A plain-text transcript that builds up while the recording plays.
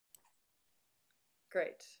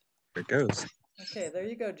Great. There it goes. Okay, there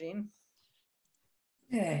you go, Jean.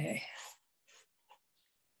 Okay.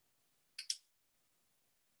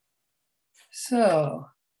 So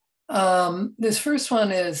this first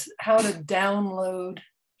one is how to download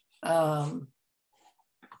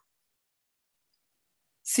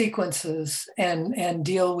sequences and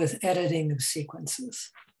deal with editing of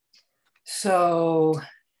sequences. So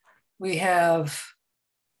we have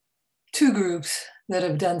two groups that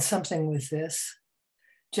have done something with this.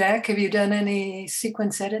 Jack, have you done any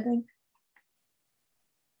sequence editing?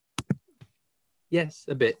 Yes,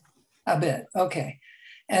 a bit. A bit, okay.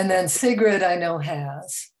 And then Sigrid, I know,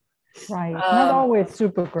 has. Right, not always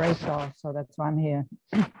super great though, so that's why I'm here.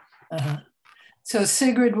 So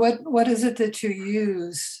Sigrid, what is it that you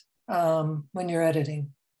use when you're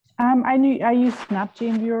editing? I use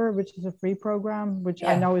SnapGene Viewer, which is a free program, which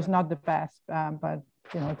I know is not the best, but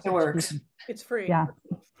you know, it works. It's free. Yeah,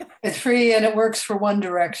 it's free and it works for one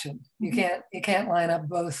direction. You can't line up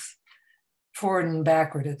both forward and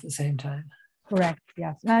backward at the same time. correct.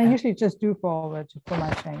 Yes, and I usually just do forward for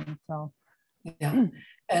my chain. So yeah.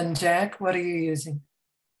 And Jack, what are you using?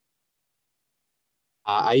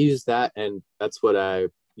 I use that, and that's what I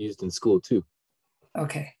used in school too.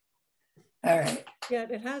 Okay. All right. Yeah,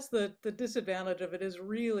 it has the disadvantage of it is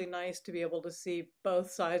really nice to be able to see both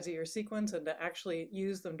sides of your sequence and to actually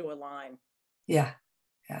use them to align. Yeah,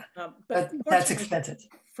 yeah. But that's expensive.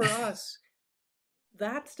 For us,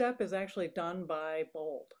 that step is actually done by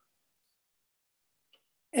Bold.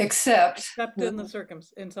 Except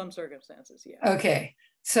in some circumstances, yeah. Okay.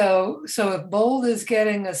 So if Bold is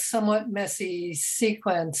getting a somewhat messy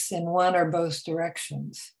sequence in one or both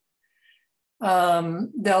directions,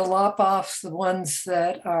 they'll lop off the ones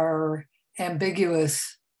that are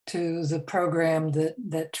ambiguous to the program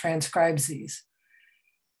that transcribes these.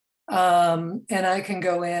 And I can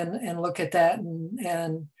go in and look at that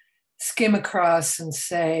and skim across and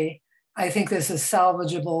say, I think this is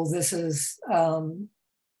salvageable. This is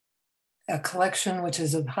a collection which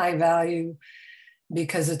is of high value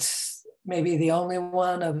because it's maybe the only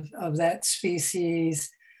one of that species.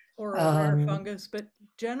 Or a rare fungus, but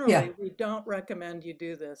generally we don't recommend you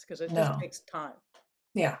do this because it just takes time.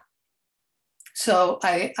 Yeah. So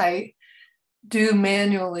I do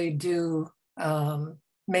manually do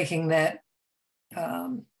making that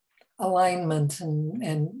alignment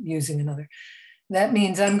and using another. That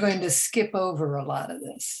means I'm going to skip over a lot of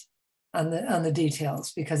this on the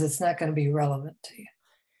details because it's not going to be relevant to you.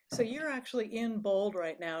 So you're actually in Bold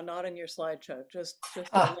right now, not in your slideshow, just to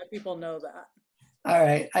let people know that. All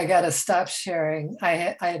right, I got to stop sharing.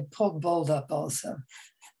 I had pulled Bold up also.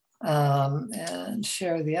 And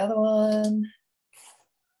share the other one.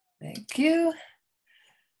 Thank you.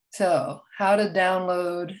 So how to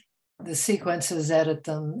download the sequences, edit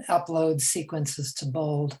them, upload sequences to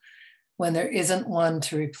Bold when there isn't one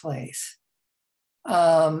to replace.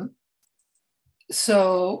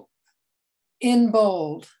 So in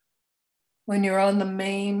Bold, when you're on the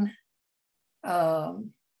main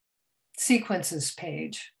sequences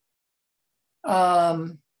page,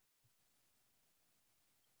 or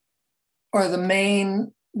the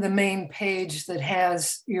main page that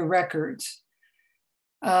has your records,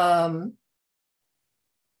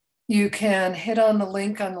 you can hit on the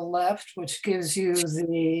link on the left, which gives you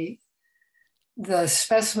the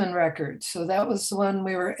specimen record. So that was the one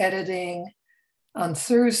we were editing on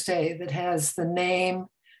Thursday that has the name,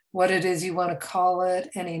 what it is you want to call it,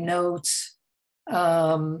 any notes,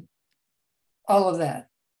 all of that.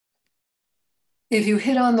 If you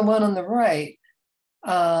hit on the one on the right,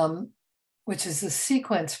 which is the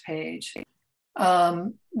sequence page,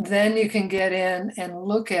 then you can get in and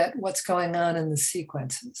look at what's going on in the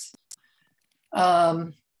sequences.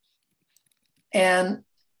 And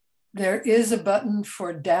there is a button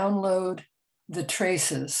for download the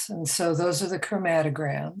traces. And so those are the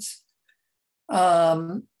chromatograms.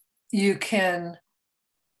 You can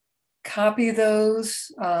copy those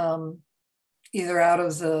either out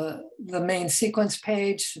of the main sequence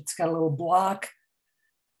page, it's got a little block,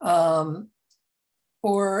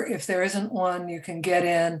 or if there isn't one, you can get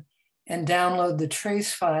in and download the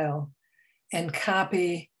trace file and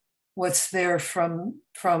copy what's there from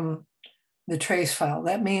the trace file.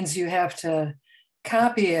 That means you have to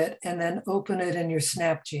copy it and then open it in your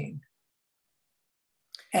SnapGene.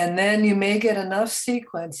 And then you may get enough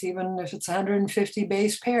sequence, even if it's 150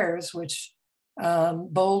 base pairs, which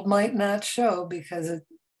Bold might not show because it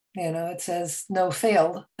says no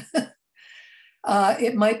failed.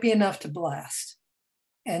 It might be enough to blast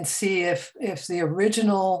and see if the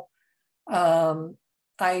original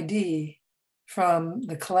ID from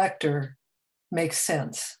the collector makes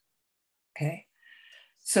sense. Okay.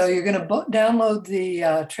 So you're going to download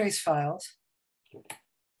the trace files,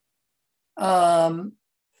 and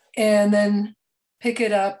then pick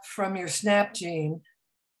it up from your SnapGene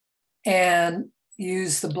and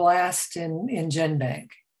use the BLAST in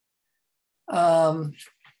GenBank.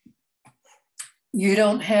 You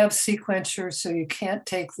don't have sequencer, so you can't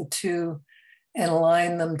take the two and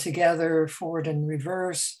align them together forward and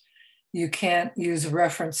reverse. You can't use a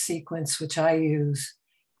reference sequence, which I use,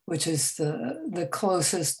 which is the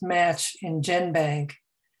closest match in GenBank.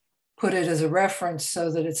 Put it as a reference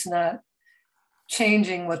so that it's not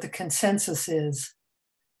changing what the consensus is.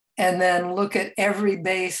 And then look at every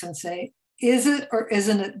base and say, is it or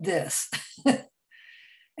isn't it this?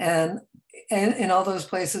 and in all those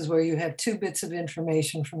places where you have 2 bits of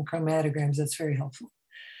information from chromatograms, that's very helpful.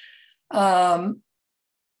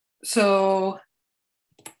 So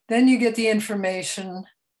then you get the information,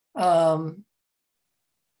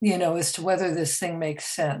 you know, as to whether this thing makes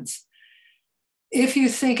sense. If you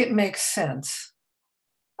think it makes sense,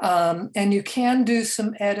 and you can do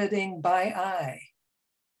some editing by eye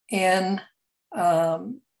in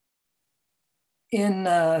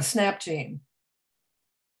SnapGene,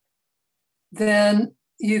 then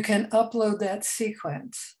you can upload that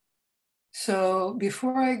sequence. So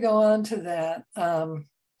before I go on to that,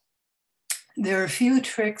 there are a few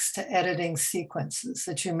tricks to editing sequences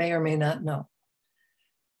that you may or may not know.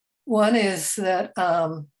 One is that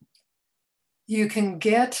you can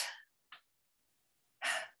get,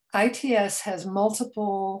 ITS has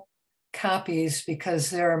multiple copies because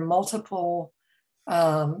there are multiple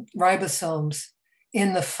ribosomes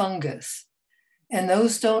in the fungus, and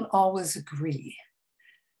those don't always agree.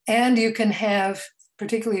 And you can have,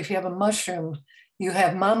 particularly if you have a mushroom, you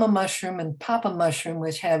have mama mushroom and papa mushroom,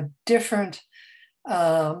 which have different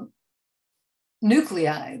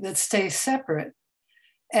nuclei that stay separate.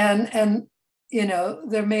 And you know,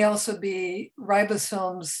 there may also be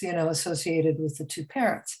ribosomes, you know, associated with the 2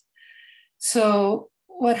 parents. So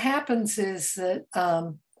what happens is that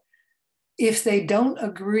if they don't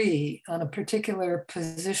agree on a particular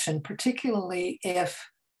position, particularly if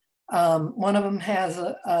one of them has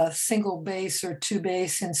a single base or 2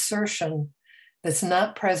 base insertion that's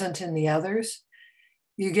not present in the others,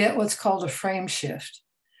 you get what's called a frame shift.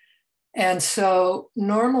 And so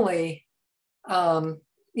normally,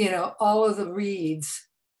 you know, all of the reads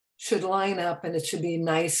should line up and it should be a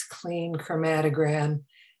nice, clean chromatogram.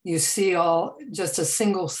 You see just a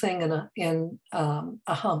single thing in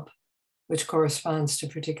a hump, which corresponds to a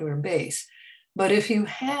particular base. But if you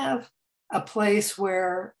have a place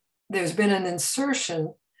where there's been an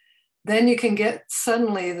insertion, then you can get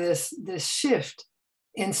suddenly this shift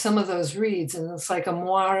in some of those reads, and it's like a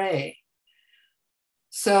moire.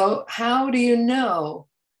 So how do you know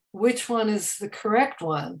which one is the correct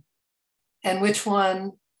one and which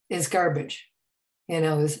one is garbage? You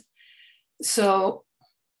know, so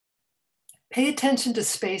pay attention to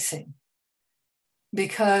spacing,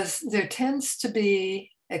 because there tends to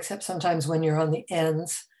be, except sometimes when you're on the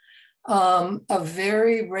ends, a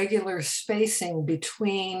very regular spacing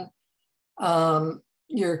between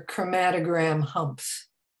your chromatogram humps.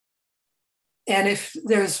 And if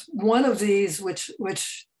there's one of these which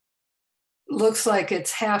looks like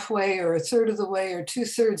it's halfway or a third of the way or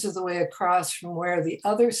 2/3 of the way across from where the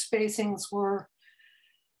other spacings were,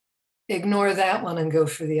 ignore that one and go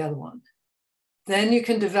for the other one. Then you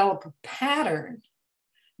can develop a pattern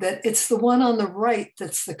that it's the one on the right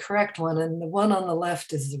that's the correct one and the one on the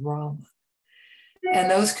left is the wrong one.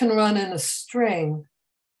 And those can run in a string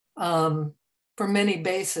for many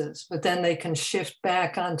bases, but then they can shift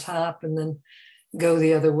back on top and then go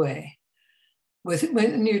the other way.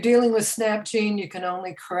 When you're dealing with SnapGene, you can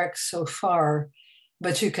only correct so far,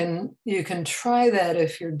 but you can try that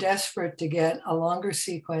if you're desperate to get a longer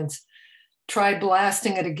sequence. Try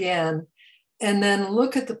blasting it again, and then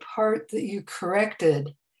look at the part that you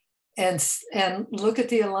corrected, and look at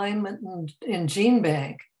the alignment in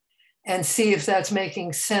GenBank, and see if that's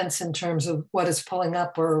making sense in terms of what it's pulling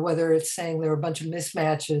up, or whether it's saying there are a bunch of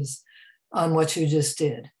mismatches on what you just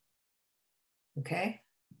did. Okay.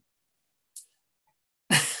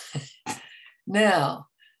 Now,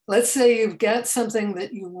 let's say you've got something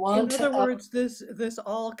that you want to. In other words, this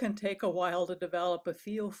all can take a while to develop a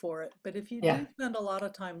feel for it. But if you do spend a lot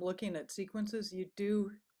of time looking at sequences, you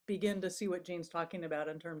do begin to see what Jean's talking about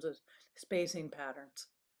in terms of spacing patterns.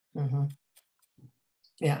 Mm-hmm.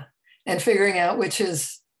 Yeah. And figuring out which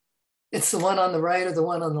is, it's the one on the right or the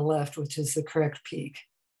one on the left, which is the correct peak.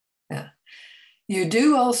 Yeah. You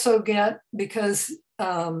do also get, because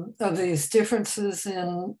of these differences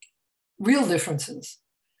in real differences,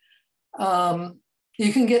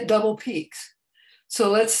 you can get double peaks. So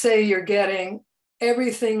let's say you're getting,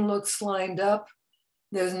 everything looks lined up,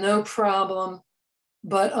 there's no problem,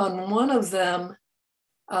 but on one of them,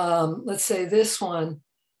 let's say this one,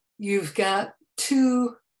 you've got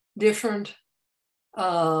two different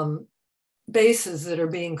bases that are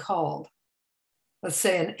being called. Let's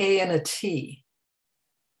say an A and a T.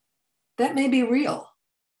 That may be real.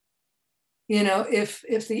 You know, if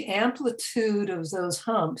the amplitude of those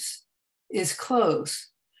humps is close,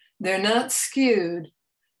 they're not skewed,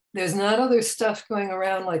 there's not other stuff going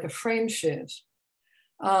around like a frame shift,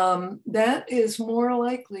 that is more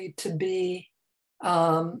likely to be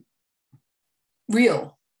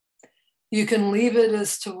real. You can leave it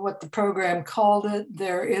as to what the program called it.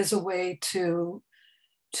 There is a way to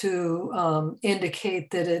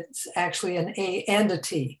indicate that it's actually an A and a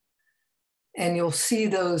T. And you'll see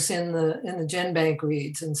those in the GenBank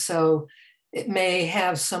reads. And so it may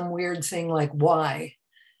have some weird thing like Y.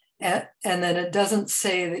 And then it doesn't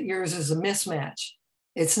say that yours is a mismatch.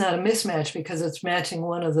 It's not a mismatch because it's matching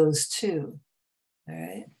one of those two. All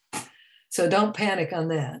right. So don't panic on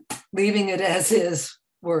that. Leaving it as is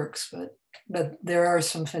works, but there are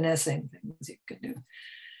some finessing things you could do.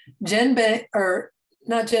 GenBank, or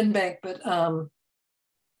not GenBank, but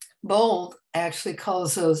Bold actually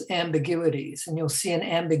calls those ambiguities, and you'll see an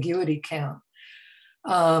ambiguity count.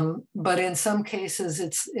 But in some cases,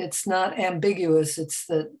 it's not ambiguous. It's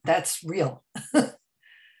that's real.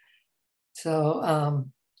 So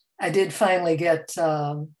I did finally get.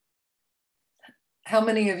 How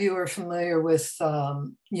many of you are familiar with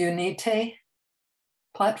Unite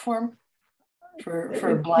platform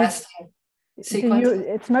for blast sequence?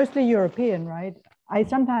 It's mostly European, right? I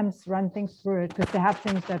sometimes run things through it because they have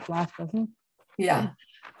things that BLAST doesn't. Yeah,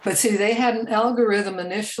 but see, they had an algorithm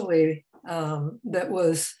initially that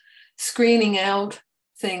was screening out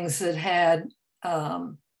things that had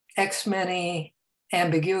X many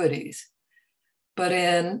ambiguities. But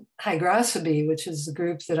in hygroscopy, which is the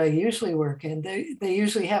group that I usually work in, they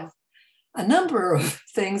usually have a number of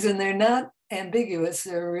things and they're not ambiguous.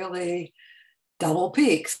 They're really double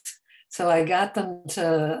peaks. So I got them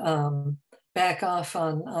to back off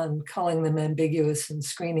on calling them ambiguous and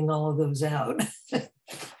screening all of those out.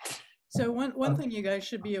 So one thing you guys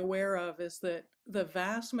should be aware of is that the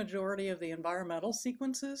vast majority of the environmental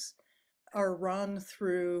sequences are run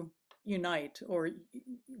through Unite, or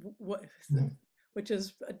what, which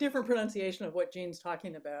is a different pronunciation of what Jean's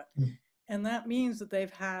talking about. And that means that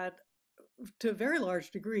they've had, to a very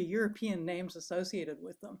large degree, European names associated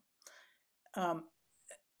with them.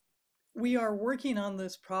 We are working on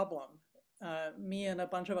this problem, me and a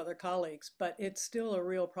bunch of other colleagues, but it's still a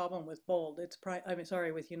real problem with Bold. With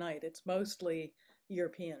Unite. It's mostly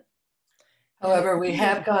European. However, we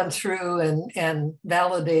have gone through and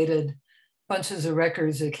validated bunches of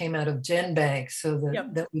records that came out of GenBank, so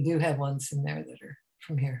that we do have ones in there that are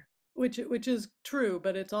from here. Which is true,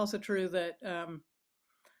 but it's also true that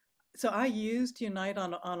so I used Unite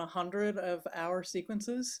on 100 of our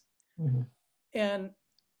sequences, and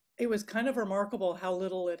it was kind of remarkable how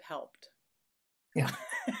little it helped. Yeah.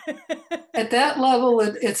 At that level,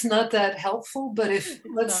 it's not that helpful, but if,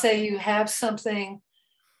 let's say you have something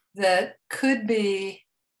that could be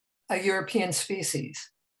a European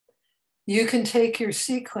species, you can take your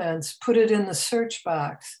sequence, put it in the search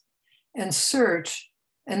box and search,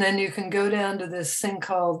 and then you can go down to this thing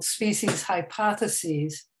called species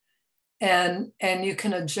hypotheses, and you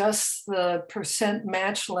can adjust the percent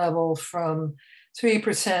match level from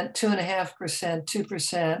 3%, 2.5%,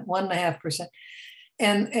 2%, 1.5%,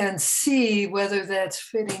 and see whether that's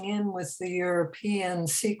fitting in with the European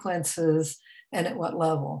sequences and at what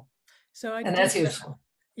level. So and that's useful.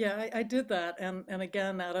 Yeah, I did that. And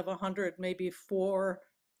again, out of 100, maybe 4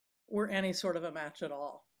 were any sort of a match at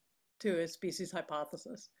all to a species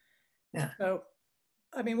hypothesis. Yeah. So,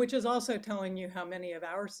 I mean, which is also telling you how many of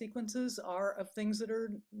our sequences are of things that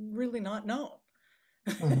are really not known.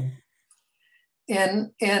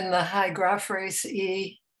 In the hygrophorase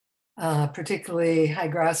E, particularly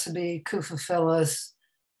hygroscopy, Cuphophyllus,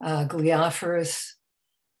 Gliophorus,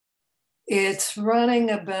 it's running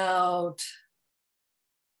about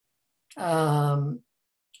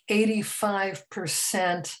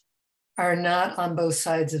 85% are not on both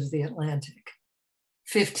sides of the Atlantic,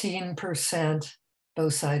 15%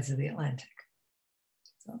 both sides of the Atlantic.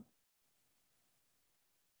 So.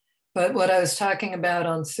 But what I was talking about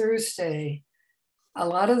on Thursday, a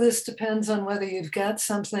lot of this depends on whether you've got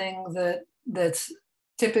something that's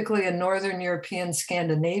typically a Northern European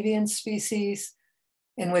Scandinavian species,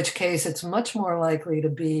 in which case it's much more likely to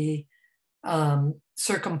be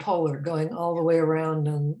circumpolar, going all the way around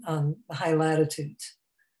on the high latitudes.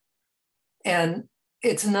 And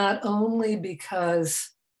it's not only because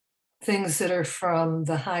things that are from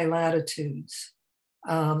the high latitudes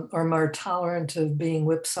are more tolerant of being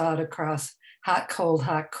whipsawed across hot, cold,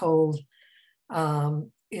 hot, cold.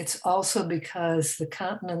 It's also because the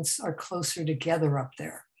continents are closer together up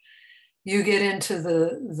there. You get into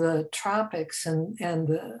the tropics and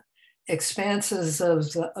the expanses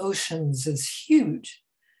of the oceans is huge.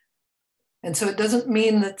 And so it doesn't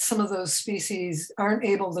mean that some of those species aren't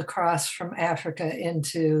able to cross from Africa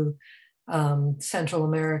into Central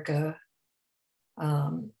America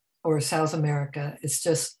or South America. It's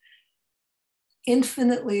just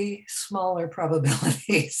infinitely smaller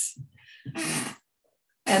probabilities.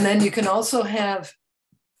 And then you can also have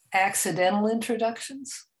accidental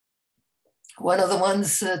introductions. One of the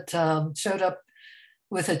ones that showed up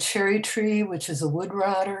with a cherry tree, which is a wood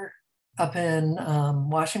rotter up in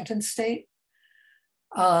Washington State.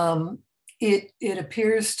 It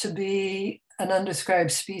appears to be an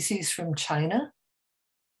undescribed species from China,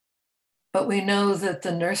 but we know that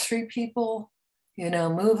the nursery people,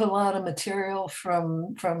 move a lot of material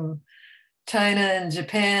from China and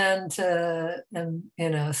Japan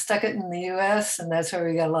and stuck it in the US, and that's where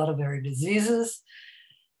we got a lot of very diseases.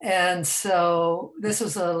 And so this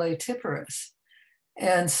was a latiparus.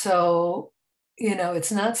 And so,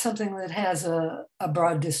 it's not something that has a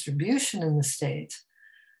broad distribution in the States,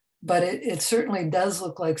 but it certainly does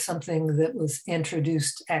look like something that was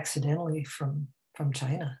introduced accidentally from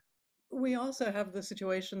China. We also have the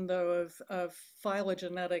situation, though, of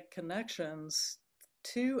phylogenetic connections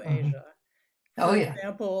to Asia. For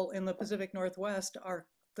example, in the Pacific Northwest,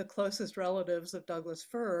 the closest relatives of Douglas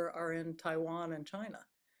fir are in Taiwan and China.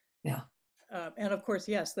 Yeah. And of course,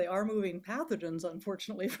 yes, they are moving pathogens,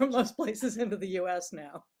 unfortunately, from those places into the US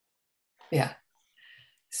now. Yeah.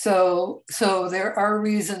 So there are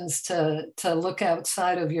reasons to look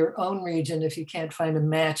outside of your own region if you can't find a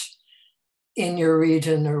match in your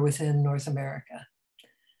region or within North America.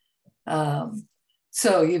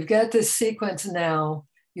 So you've got this sequence now.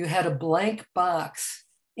 You had a blank box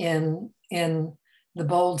in the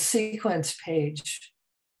bold sequence page.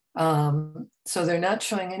 So they're not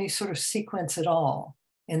showing any sort of sequence at all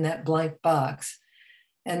in that blank box.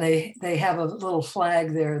 And they have a little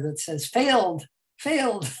flag there that says failed.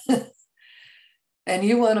 And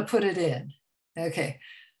you want to put it in. Okay.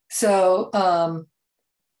 So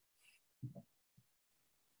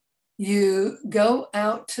you go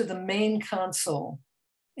out to the main console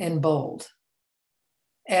in bold.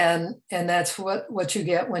 And that's what you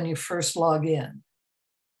get when you first log in.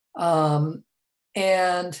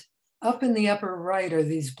 And up in the upper right are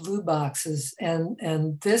these blue boxes.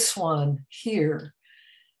 And this one here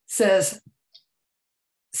says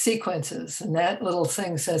sequences. And that little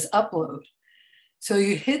thing says upload. So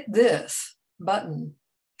you hit this button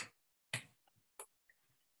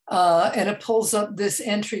and it pulls up this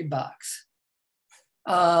entry box.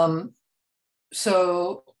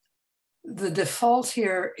 So the default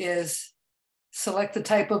here is select the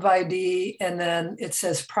type of ID, and then it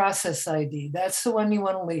says process ID. That's the one you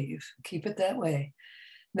want to leave. Keep it that way.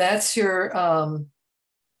 That's your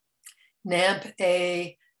NAMP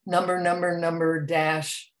A number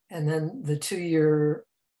dash, and then the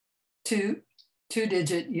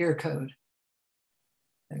two-digit year code.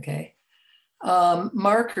 Okay.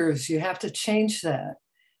 Markers, you have to change that.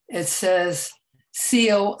 It says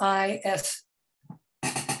COIS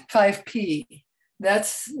 5P.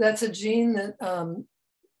 That's a gene that,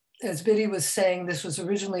 as Biddy was saying, this was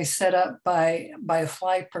originally set up by a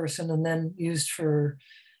fly person and then used for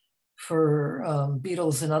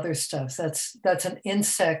beetles and other stuff. That's an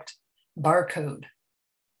insect barcode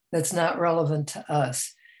that's not relevant to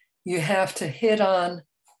us. You have to hit on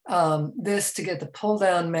this to get the pull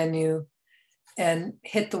down menu and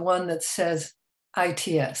hit the one that says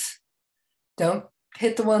ITS. Don't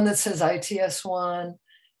hit the one that says ITS1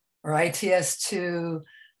 or ITS2.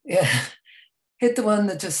 Yeah. Hit the one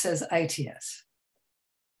that just says ITS.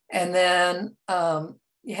 And then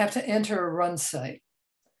you have to enter a run site.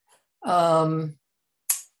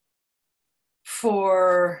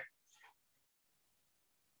 For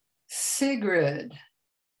Sigrid,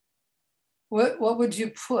 what would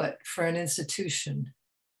you put for an institution?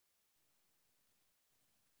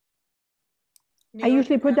 I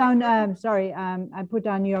usually put down, I put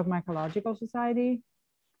down New York Mycological Society.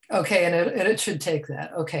 Okay, and it should take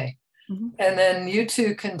that, okay. Mm-hmm. And then you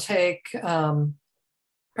two can take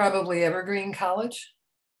probably Evergreen College,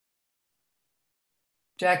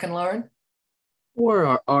 Jack and Lauren?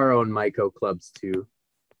 Or our own Myco clubs too.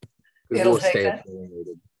 It'll stay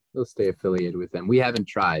affiliated. We'll stay affiliated with them. We haven't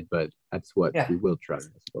tried, but that's what we will try, I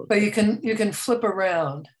suppose. But you can flip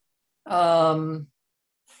around.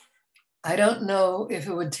 I don't know if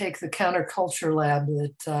it would take the counterculture lab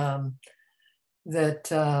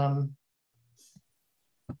that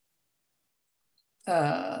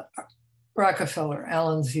Rockefeller,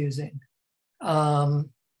 Alan's using.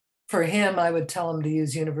 For him, I would tell him to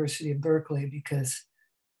use University of Berkeley because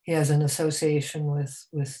he has an association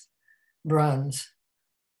with Bruns.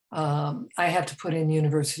 I have to put in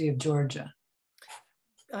University of Georgia.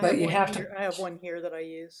 But you have to. I have one here that I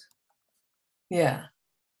use. Yeah.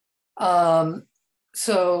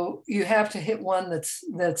 So you have to hit one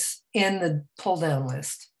that's in the pull down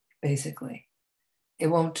list, basically. It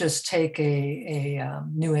won't just take a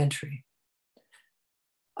new entry.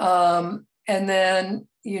 And then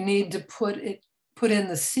you need to put in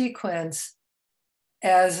the sequence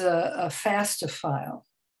as a FASTA file.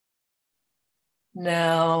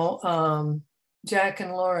 Now, Jack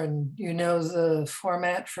and Lauren, you know the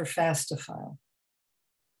format for FASTA file?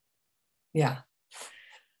 Yeah.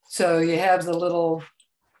 So you have the little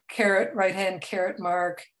caret, right-hand caret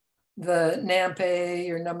mark, the NAMP-A,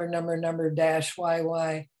 your number dash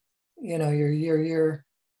YY, you know, your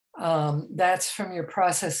that's from your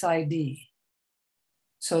process ID.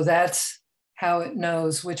 So that's how it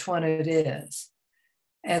knows which one it is.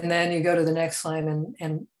 And then you go to the next line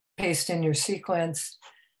and paste in your sequence,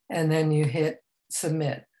 and then you hit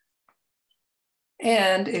submit.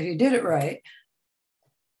 And if you did it right,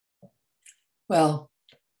 well,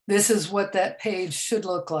 this is what that page should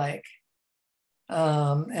look like.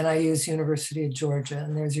 And I use University of Georgia,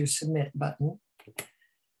 and there's your submit button.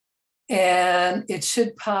 And it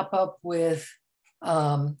should pop up with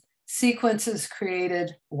sequences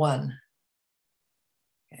created 1.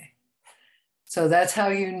 Okay. So that's how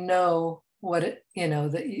you know what it, you know,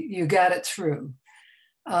 that you got it through.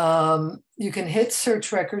 You can hit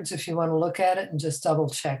search records if you want to look at it and just double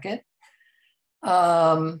check it.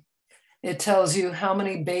 It tells you how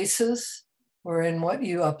many bases were in what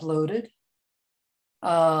you uploaded.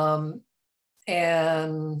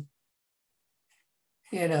 And,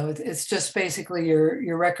 you know, it's just basically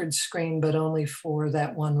your record screen, but only for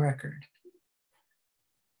that one record.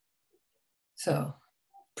 So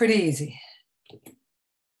pretty easy.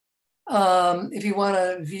 If you want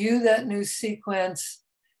to view that new sequence,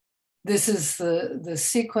 this is the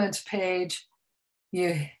sequence page.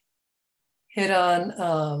 You hit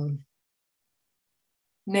on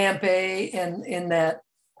NAMP-A and in that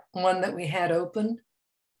one that we had open.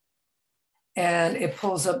 And it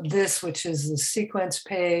pulls up this, which is the sequence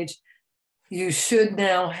page. You should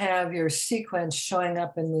now have your sequence showing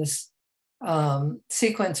up in this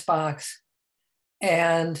sequence box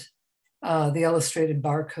and the illustrated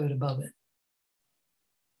barcode above it.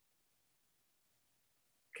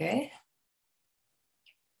 Okay.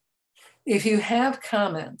 If you have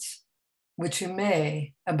comments, which you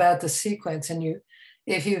may, about the sequence, and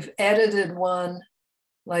if you've edited one,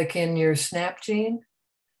 like in your SnapGene,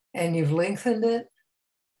 and you've lengthened it,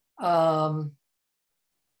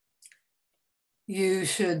 you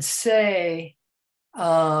should say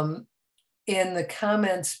in the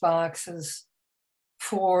comments boxes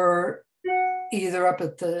for either up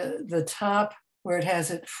at the top where it has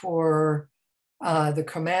it for the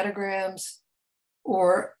chromatograms,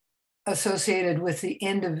 or associated with the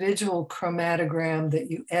individual chromatogram that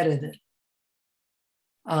you edited.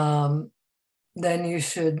 Then you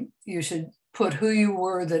should put who you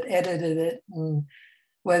were that edited it and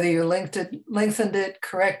whether you lengthened it,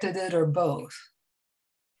 corrected it, or both.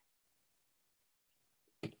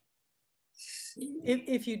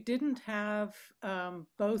 If you didn't have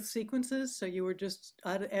both sequences, so you were just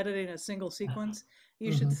editing a single sequence,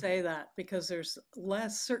 you should say that, because there's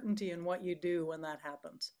less certainty in what you do when that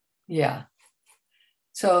happens. Yeah.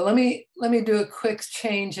 So let me do a quick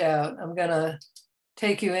change out. I'm gonna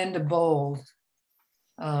take you into bold.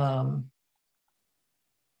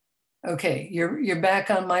 Okay, you're back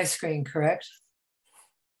on my screen, correct?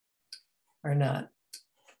 Or not?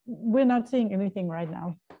 We're not seeing anything right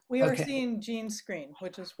now. We are seeing Jean's screen,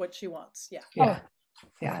 which is what she wants. Yeah. Yeah. Oh.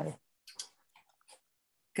 Yeah.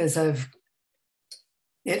 Because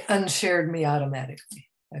it unshared me automatically.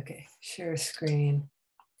 Okay, share screen,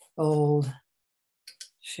 bold,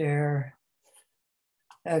 share.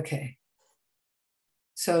 Okay.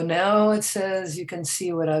 So now it says you can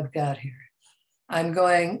see what I've got here. I'm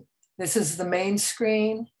going, this is the main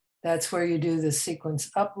screen. That's where you do the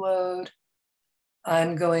sequence upload.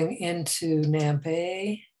 I'm going into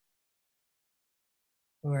NAMP-A,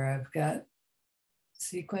 where I've got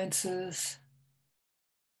sequences.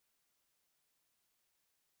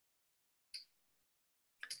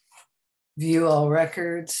 View all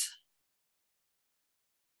records.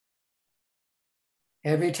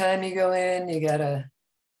 Every time you go in, you gotta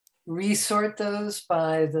resort those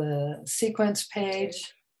by the sequence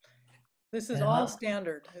page. This is all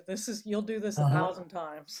standard. This is, you'll do this 1,000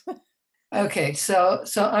 times. Okay, so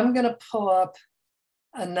I'm going to pull up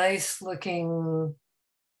a nice looking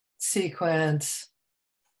sequence.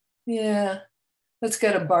 Yeah, let's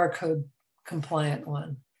get a barcode compliant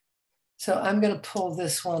one. So I'm going to pull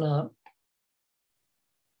this one up.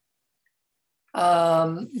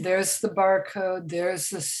 There's the barcode, there's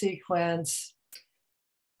the sequence.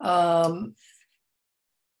 And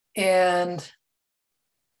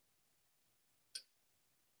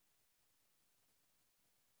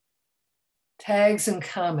tags and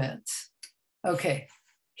comments. Okay,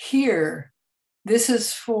 here, this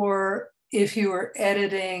is for if you were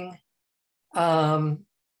editing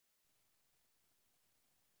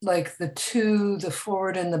like the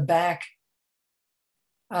forward and the back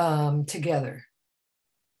together.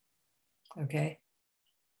 Okay.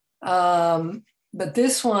 But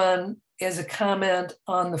this one is a comment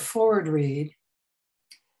on the forward read,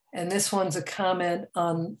 and this one's a comment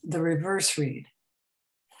on the reverse read.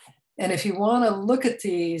 And if you want to look at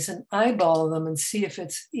these and eyeball them and see if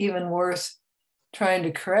it's even worth trying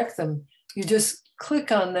to correct them, you just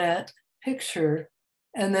click on that picture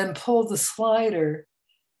and then pull the slider,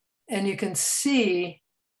 and you can see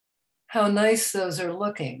how nice those are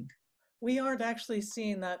looking. We aren't actually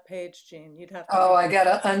seeing that page, Jean. You'd have to. Oh, I got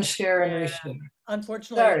to unshare and reshare.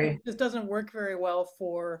 Unfortunately, sorry. This doesn't work very well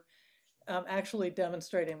for actually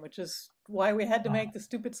demonstrating, which is why we had to make the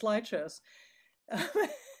stupid slideshows.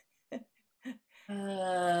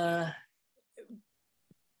 No,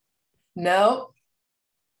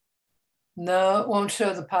 it won't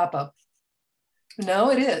show the pop-up.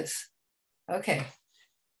 No, it is. Okay,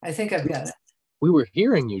 I think I've got it. We were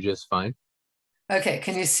hearing you just fine. Okay,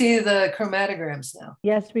 can you see the chromatograms now?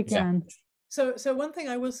 Yes, we can. So one thing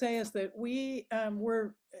I will say is that we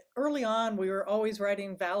were early on, we were always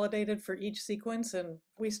writing validated for each sequence, and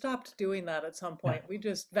we stopped doing that at some point. We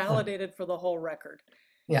just validated for the whole record.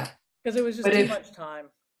 Yeah. Because it was just too much time.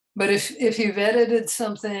 But if you've edited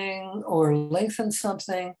something or lengthened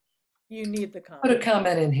something, you need the comment. Put a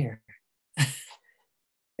comment in here.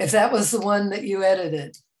 If that was the one that you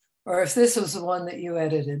edited, or if this was the one that you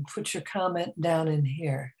edited, put your comment down in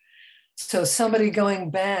here. So somebody going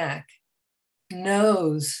back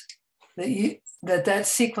knows that that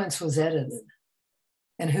sequence was edited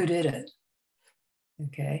and who did it.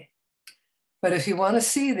 Okay. But if you want to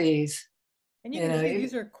see these, and you can see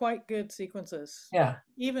these are quite good sequences. Yeah.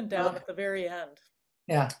 Even down at the very end.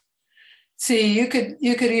 Yeah. See, you could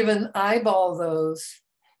even eyeball those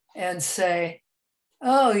and say,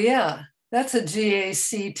 oh yeah, that's a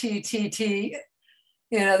GACTTT.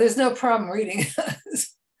 There's no problem reading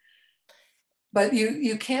those. But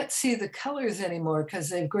you can't see the colors anymore because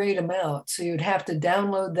they've grayed them out. So you'd have to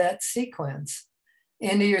download that sequence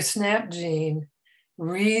into your Snapgene,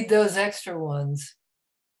 read those extra ones,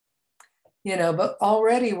 but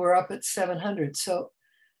already we're up at 700. So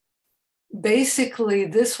basically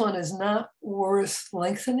this one is not worth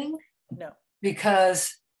lengthening. No.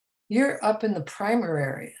 Because you're up in the primer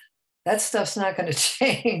area. That stuff's not going to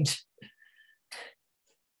change.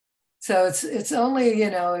 So it's only,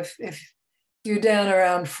 if you're down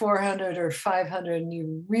around 400 or 500 and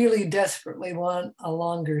you really desperately want a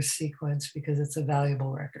longer sequence because it's a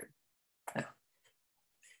valuable record. Yeah.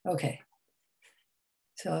 Okay.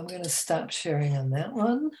 So I'm going to stop sharing on that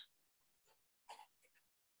one.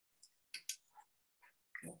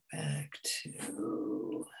 Go back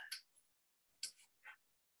to...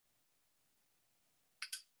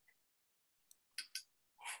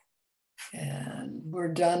 And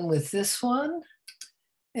we're done with this one.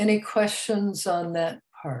 Any questions on that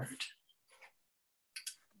part?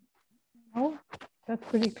 Oh, that's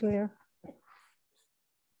pretty clear.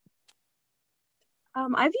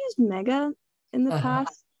 I've used Mega in the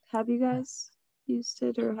past. Have you guys used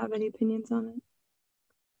it or have any opinions on it?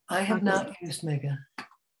 I have not used Mega.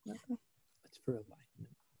 Okay. It's for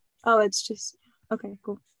alignment. Oh, it's just, okay,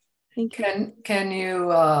 cool. Thank you. Can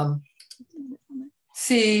you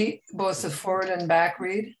see both the forward and back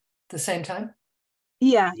read at the same time?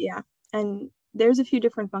 Yeah. And there's a few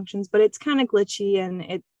different functions, but it's kind of glitchy,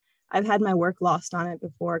 and I've had my work lost on it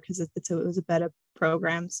before because it was a beta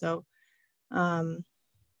program. So,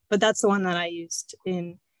 but that's the one that I used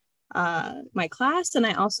in my class. And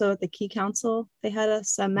I also, at the Key Council, they had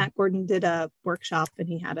us, Matt Gordon did a workshop and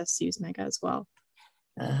he had us use Mega as well.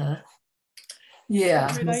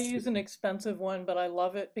 Yeah. I use an expensive one, but I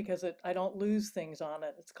love it because I don't lose things on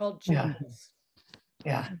it. It's called Genius.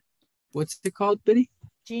 Yeah. What's it called, Biddy?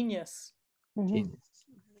 Genius. Mm-hmm. Genius.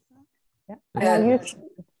 Yeah.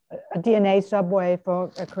 a DNA subway for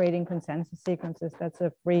creating consensus sequences. That's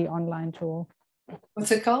a free online tool.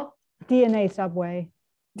 What's it called? DNA subway.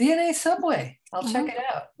 DNA subway. I'll check it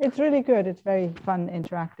out. It's really good. It's very fun,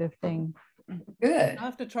 interactive thing. Good. I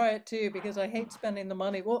have to try it too because I hate spending the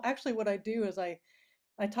money. Well, actually, what I do is I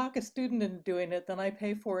talk a student into doing it, then I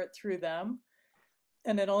pay for it through them,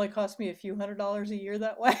 and it only costs me a few $100s a year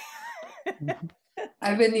that way.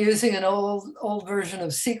 I've been using an old version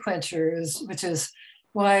of Sequencer, which is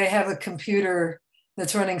why I have a computer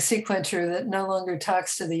that's running Sequencer that no longer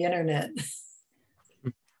talks to the internet.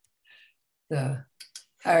 So,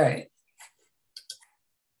 all right.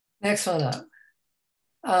 Next one up.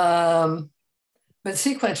 But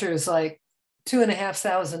Sequencer is like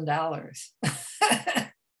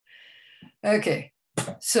 $2,500. Okay,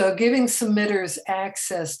 so giving submitters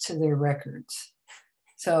access to their records.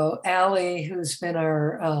 So Allie, who's been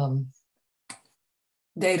our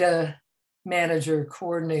data manager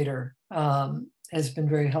coordinator, has been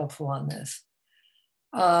very helpful on this.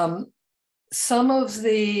 Some of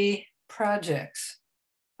the projects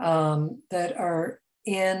that are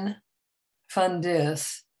in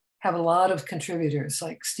FunDiS have a lot of contributors,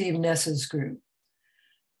 like Steve Ness's group.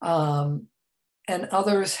 And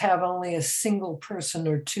others have only a single person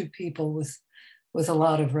or two people with a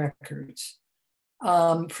lot of records.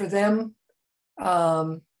 For them,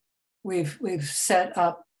 we've set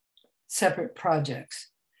up separate projects.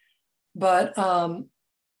 But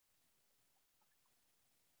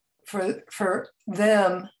for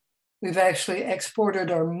them, we've actually exported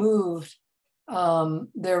or moved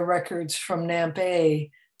their records from NAMP-A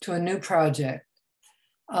to a new project.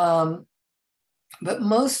 But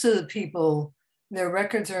most of the people, their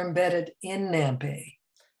records are embedded in NAMP-A.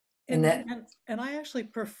 And I actually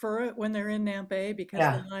prefer it when they're in NAMP-A because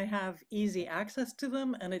then I have easy access to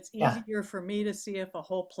them, and it's easier for me to see if a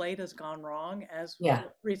whole plate has gone wrong, as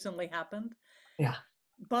recently happened. Yeah.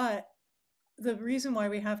 But the reason why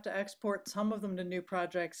we have to export some of them to new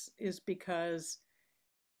projects is because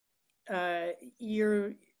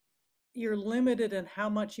you're limited in how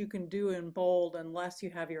much you can do in bold unless you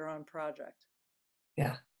have your own project.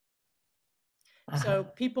 Yeah. So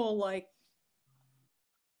people like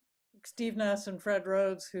Steve Ness and Fred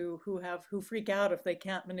Rhodes who freak out if they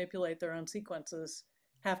can't manipulate their own sequences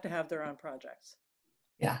have to have their own projects.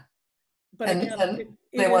 Yeah. But again,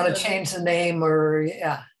 they want to change the name or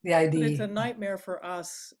the ID. It's a nightmare for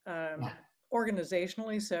us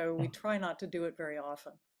organizationally, so we try not to do it very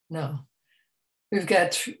often. No. We've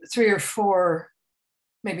got 3 or 4,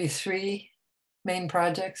 maybe 3 main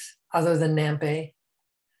projects other than NAMP-A.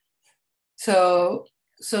 So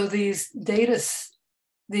these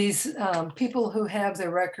people who have their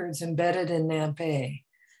records embedded in NAMP-A,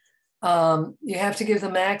 you have to give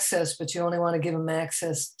them access, but you only want to give them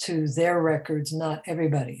access to their records, not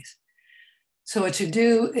everybody's. So what you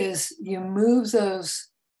do is you move those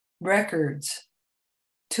records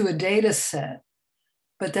to a data set,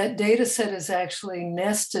 but that data set is actually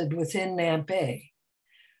nested within NAMP-A.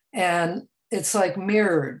 And it's like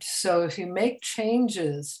mirrored. So if you make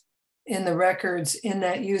changes in the records in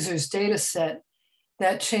that user's data set,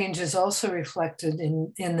 that change is also reflected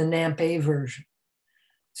in the NAMP-A version.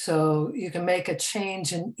 So you can make a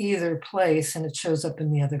change in either place and it shows up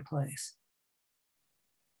in the other place.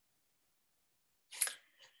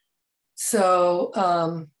 So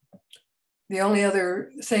the only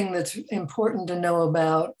other thing that's important to know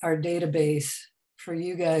about our database for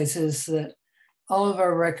you guys is that all of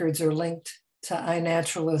our records are linked to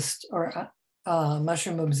iNaturalist or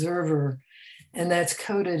Mushroom Observer, and that's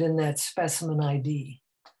coded in that specimen ID.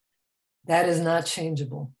 That is not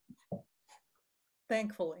changeable.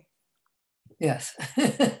 Thankfully. Yes.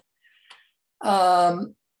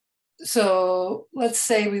 So let's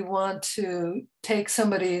say we want to take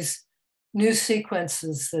somebody's new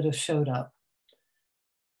sequences that have showed up,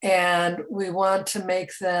 and we want to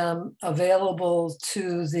make them available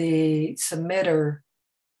to the submitter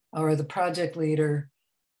or the project leader.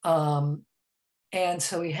 And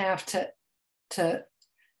so we have to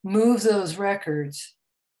move those records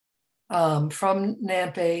from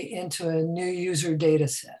NAMP-A into a new user data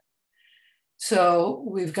set. So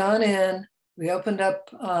we've gone in, we opened up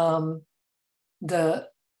the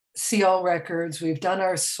See All records, we've done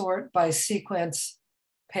our sort by sequence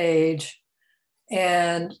page,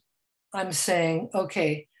 and I'm saying,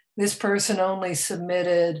 okay, this person only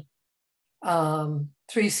submitted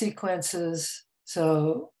 3 sequences,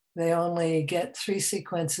 so they only get 3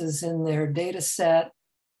 sequences in their data set.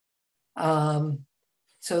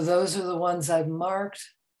 So those are the ones I've marked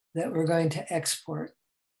that we're going to export.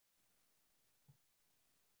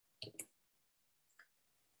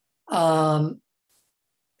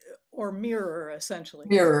 or mirror, essentially.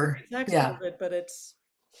 Mirror, It's yeah. exported, but it's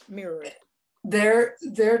mirrored.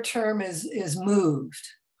 Their term is moved.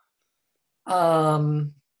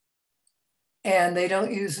 And they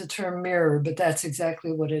don't use the term mirror, but that's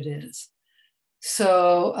exactly what it is.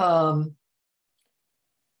 So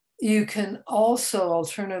you can also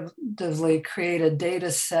alternatively create a data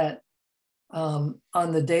set on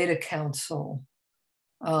the data council.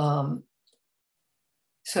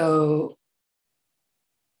 So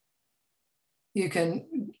you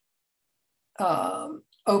can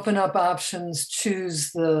open up options,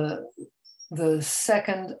 choose the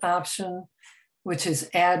second option, which is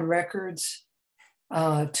add records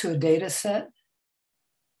to a data set.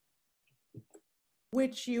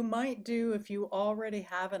 Which you might do if you already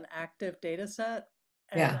have an active data set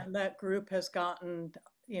and then that group has gotten,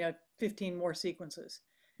 15 more sequences.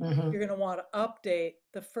 You're going to want to update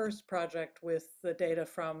the first project with the data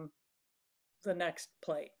from the next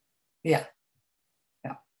plate. Yeah.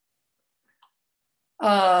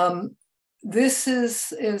 This is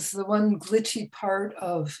the one glitchy part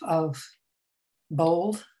of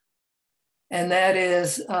Bold, and that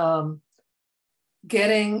is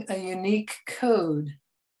getting a unique code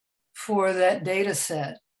for that data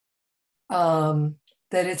set that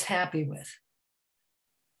it's happy with.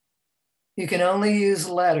 You can only use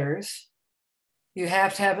letters. You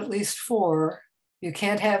have to have at least 4. You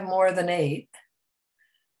can't have more than 8.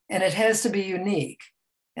 And it has to be unique.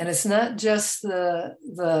 And it's not just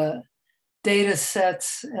the data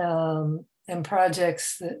sets and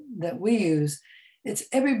projects that we use. It's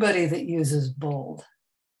everybody that uses Bold.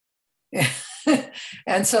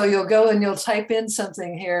 And so you'll go and you'll type in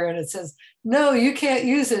something here and it says, no, you can't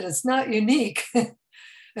use it. It's not unique.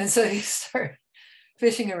 And so you start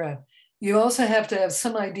fishing around. You also have to have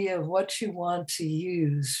some idea of what you want to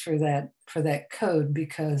use for that code,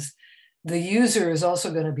 because the user is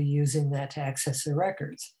also going to be using that to access the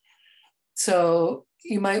records. So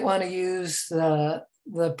you might want to use the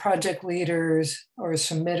project leaders or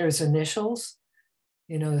submitters initials,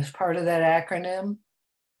 as part of that acronym.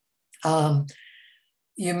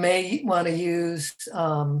 You may want to use,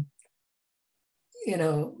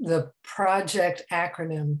 the project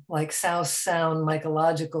acronym, like South Sound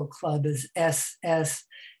Mycological Club is SSMC,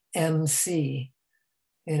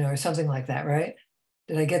 or something like that, right?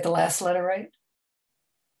 Did I get the last letter right?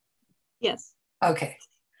 Yes. Okay.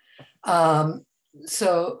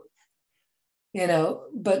 So,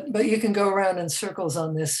 but you can go around in circles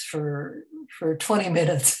on this for 20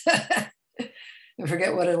 minutes and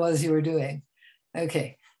forget what it was you were doing.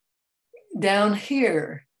 Okay. Down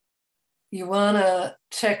here, you want to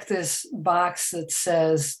check this box that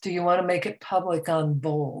says, do you want to make it public on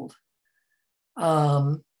Bold?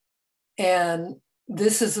 And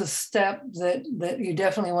this is a step that you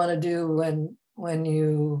definitely want to do when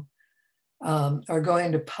you are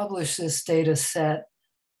going to publish this data set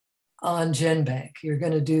on GenBank. You're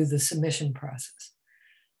going to do the submission process.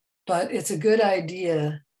 But it's a good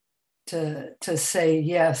idea to say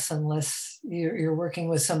yes, unless you're working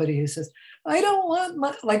with somebody who says, I don't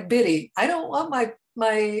want like Biddy, I don't want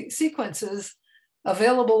my sequences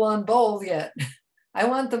available on Bold yet. I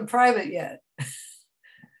want them private yet,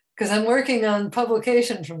 because I'm working on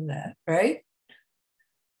publication from that, right?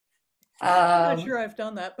 I'm not sure I've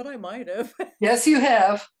done that, but I might have. Yes, you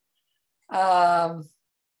have.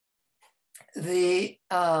 The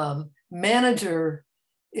manager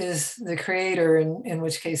is the creator, in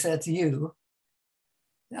which case that's you.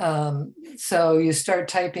 So you start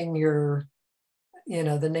typing your,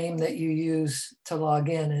 the name that you use to log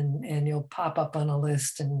in, and you'll pop up on a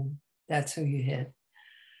list, and that's who you hit.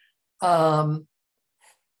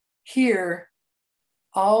 Here,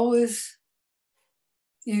 always,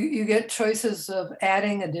 you get choices of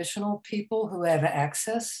adding additional people who have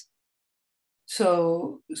access.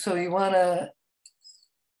 So you want to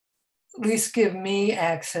at least give me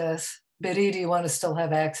access. Biddy, do you want to still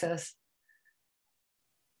have access?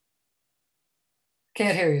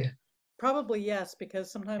 Can't hear you. Probably yes,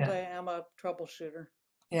 because sometimes I am a troubleshooter.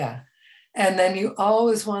 Yeah. And then you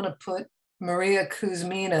always want to put Maria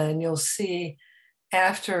Kuzmina, and you'll see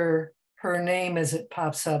after her name as it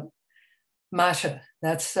pops up, Masha.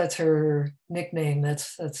 That's her nickname.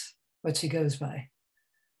 That's what she goes by.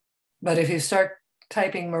 But if you start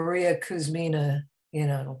typing Maria Kuzmina,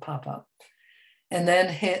 it'll pop up. And then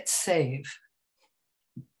hit save.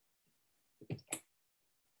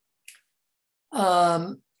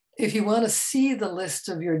 If you want to see the list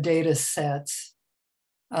of your data sets,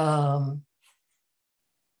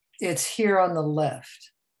 it's here on the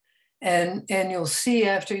left. And you'll see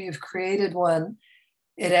after you've created one,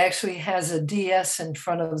 it actually has a DS in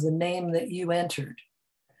front of the name that you entered.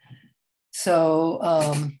 So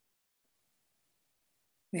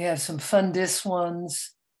we have some FunDiS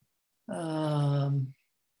ones.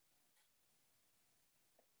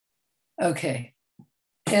 Okay.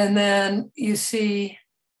 And then you see,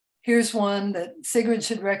 here's one that Sigrid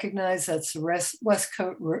should recognize. That's the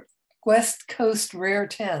West Coast Rare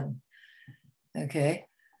 10. Okay.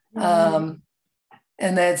 And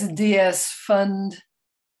that's DS Fund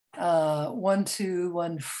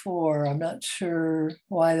 1214. I'm not sure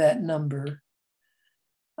why that number.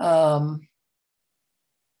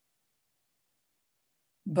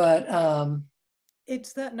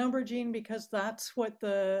 It's that number, Jean, because that's what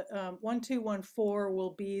the 1214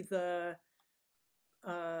 will be the,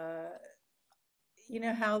 you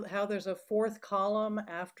know how there's a fourth column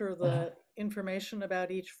after the information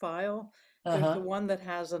about each file? There's the one that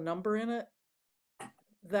has a number in it.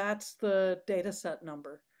 That's the data set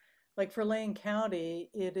number. Like for Lane County,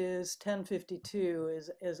 it is 1052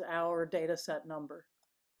 is our data set number.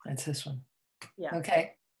 That's this one. Yeah.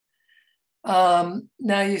 Okay.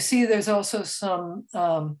 Now you see there's also some,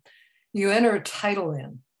 you enter a title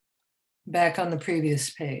in back on the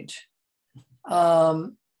previous page.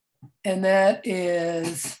 And that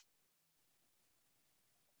is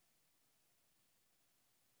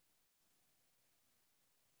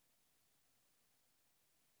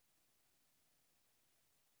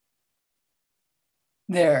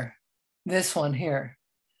there, this one here.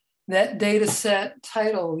 That data set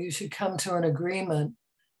title, you should come to an agreement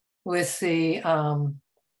with the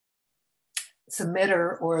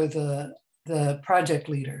submitter or the project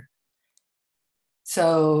leader.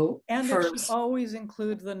 So and it should always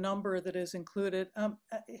include the number that is included.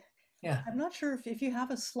 Yeah, I'm not sure if you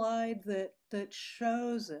have a slide that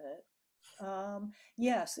shows it.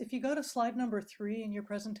 Yes, if you go to slide number 3 in your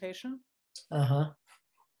presentation,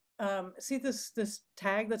 see this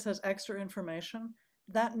tag that says extra information?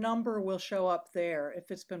 That number will show up there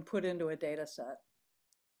if it's been put into a data set.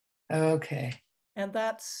 Okay. And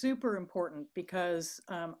that's super important because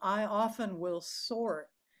I often will sort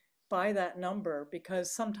by that number,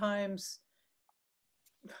 because sometimes,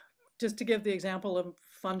 just to give the example of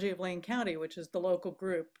Fungi of Lane County, which is the local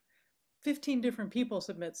group, 15 different people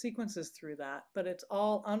submit sequences through that, but it's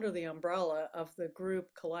all under the umbrella of the group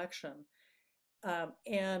collection.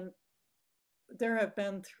 And there have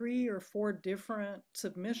been 3 or 4 different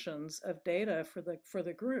submissions of data for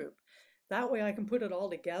the group. That way I can put it all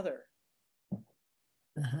together.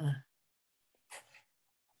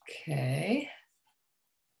 Okay.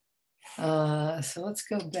 So let's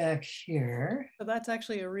go back here. So that's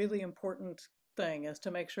actually a really important thing, is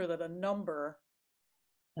to make sure that a number,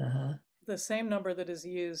 the same number that is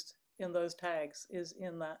used in those tags, is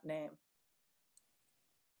in that name.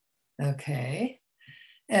 Okay.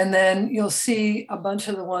 And then you'll see a bunch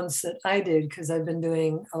of the ones that I did, because I've been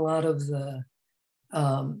doing a lot of the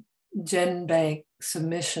GenBank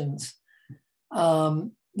submissions.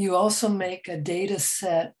 You also make a data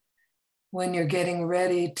set when you're getting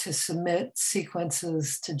ready to submit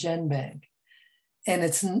sequences to GenBank. And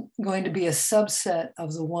it's going to be a subset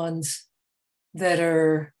of the ones that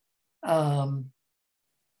are the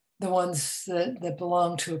ones that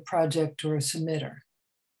belong to a project or a submitter.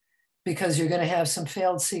 Because you're going to have some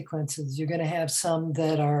failed sequences. You're going to have some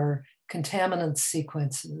that are contaminant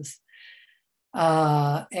sequences.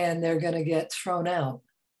 And they're going to get thrown out.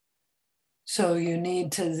 So you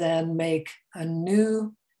need to then make a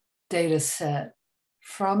new data set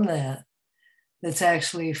from that that's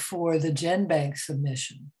actually for the GenBank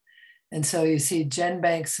submission. And so you see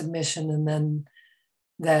GenBank submission, and then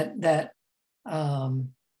that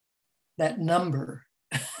number.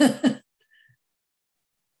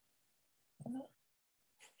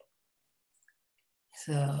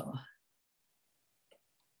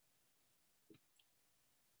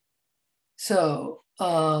 So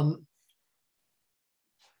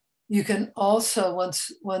you can also,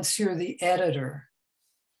 once you're the editor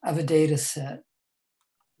of a data set,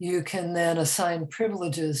 you can then assign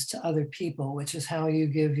privileges to other people, which is how you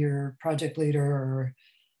give your project leader or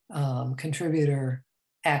contributor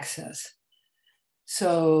access.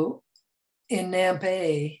 So in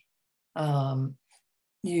NAMP-A,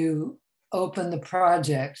 you open the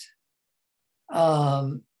project,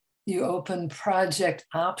 you open project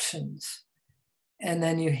options, and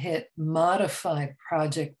then you hit modify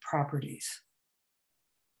project properties.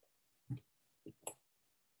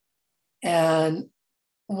 And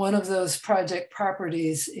one of those project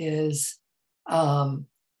properties is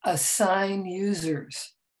assign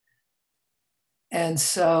users. And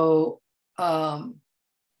so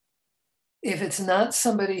if it's not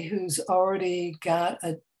somebody who's already got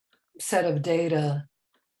a set of data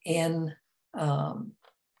in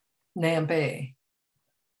NAMP-A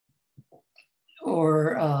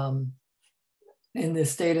or in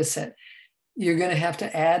this data set, you're going to have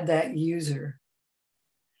to add that user.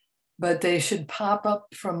 But they should pop up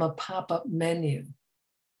from a pop-up menu.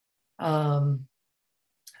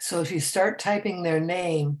 So if you start typing their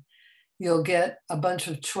name, you'll get a bunch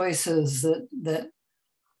of choices that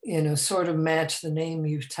you know, sort of match the name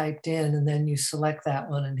you've typed in, and then you select that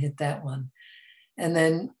one and hit that one. And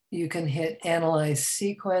then you can hit Analyze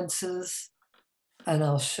Sequences, and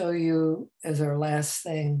I'll show you as our last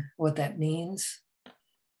thing what that means.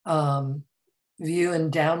 View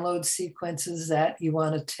and download sequences, that you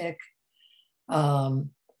want to tick.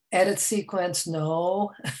 Edit sequence,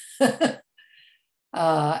 no.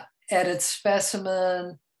 Edit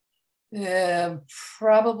specimen,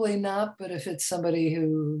 probably not, but if it's somebody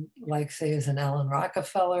who, like, say, is an Alan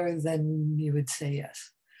Rockefeller, then you would say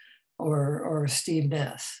yes. Or Steve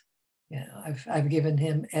Ness. You know, I've given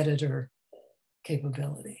him editor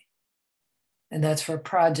capability. And that's for a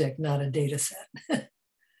project, not a data set.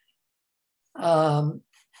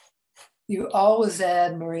 You always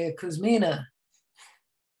add Maria Kuzmina.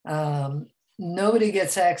 Nobody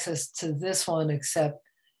gets access to this one except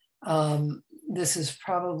this is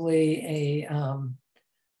probably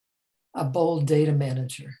a bold data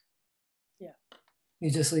manager. Yeah. You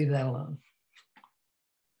just leave that alone.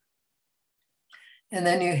 And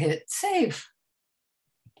then you hit save.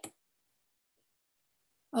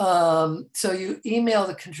 So you email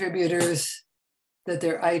the contributors that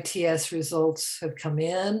their ITS results have come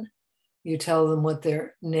in. You tell them what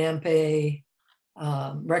their NAMP-A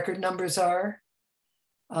record numbers are.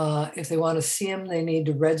 If they want to see them, they need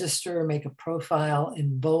to register or make a profile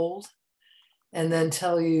in bold, and then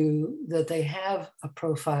tell you that they have a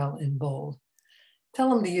profile in bold. Tell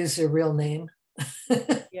them to use their real name.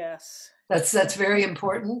 Yes. That's very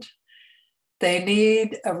important. They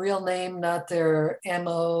need a real name, not their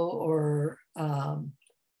MO or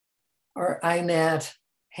INAT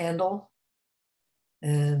handle.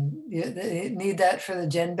 And they need that for the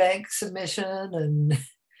GenBank submission, and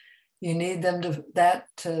you need them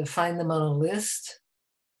to find them on a list,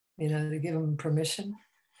 you know, to give them permission.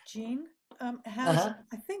 Jean, I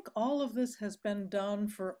think all of this has been done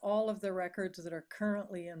for all of the records that are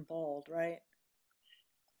currently in bold, right?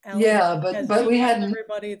 Allie, yeah, but we had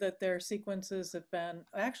everybody that their sequences have been,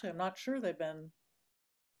 actually, I'm not sure they've been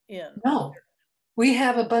in. No, we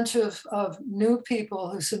have a bunch of new people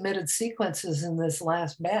who submitted sequences in this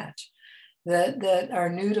last batch that are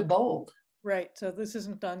new to bold. Right, so this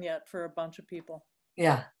isn't done yet for a bunch of people.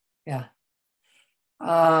 Yeah, yeah.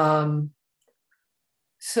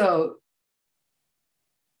 So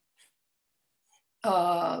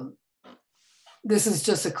this is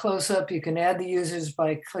just a close-up. You can add the users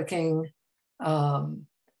by clicking the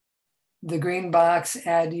green box,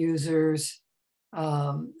 add users,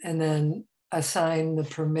 and then assign the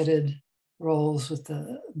permitted roles with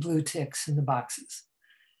the blue ticks in the boxes.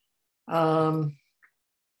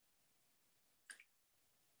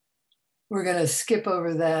 We're going to skip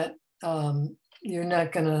over that. You're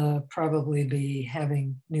not going to probably be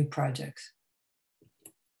having new projects.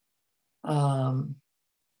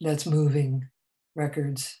 That's moving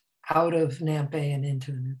records out of NAMP-A and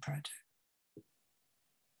into a new project.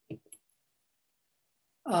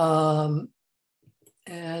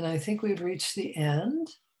 And I think we've reached the end.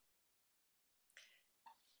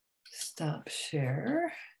 Stop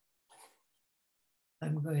share.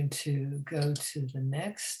 I'm going to go to the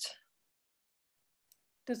next.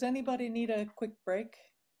 Does anybody need a quick break?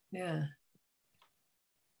 Yeah.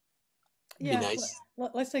 Yeah, be nice.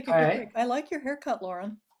 Let's take a quick break. I like your haircut,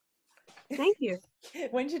 Lauren. Thank you.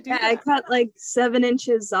 When did you do that? I cut like 7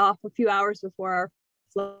 inches off a few hours before our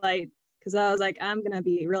flight because I was like, I'm gonna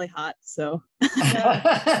be really hot. So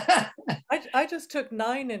yeah. I just took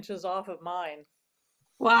 9 inches off of mine.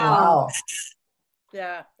 Wow.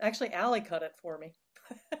 Yeah, actually, Allie cut it for me.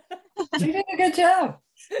 You did a good job.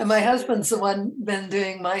 And my husband's the one been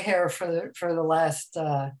doing my hair for the last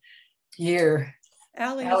year.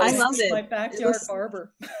 Allie, I love it. My backyard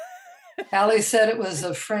barber. Allie said it was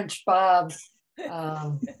a French bob.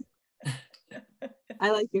 I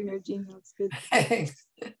like your hair, Jean. That's good. Thanks.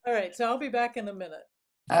 All right, so I'll be back in a minute.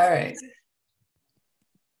 All right.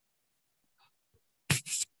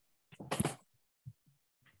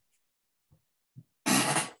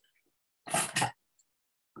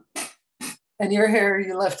 And your hair,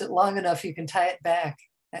 you left it long enough, you can tie it back.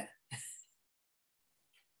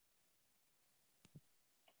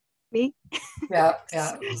 Me? Yeah,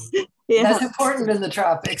 yeah. Yeah. That's important in the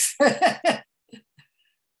tropics.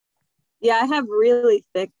 Yeah, I have really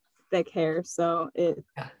thick hair, so it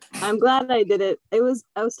I'm glad I did it. I was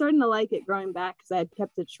starting to like it growing back because I had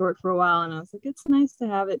kept it short for a while, and I was like, it's nice to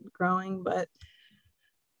have it growing, but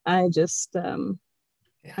I just I'm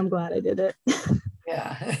glad I did it.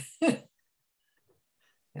 Yeah.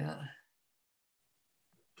 Yeah.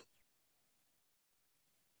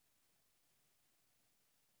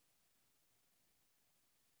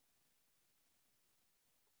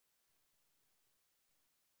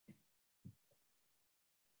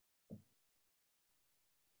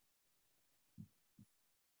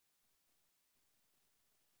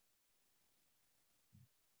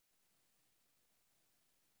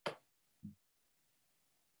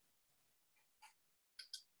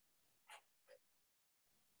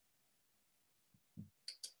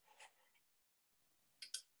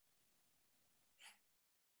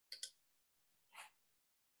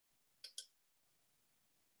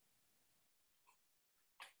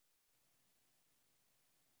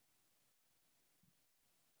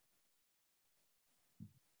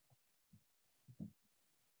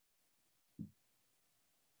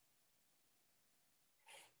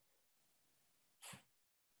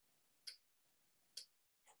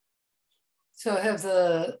 So has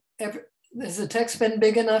the text been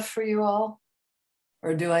big enough for you all?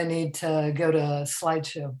 Or do I need to go to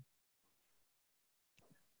slideshow?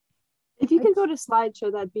 If you could go to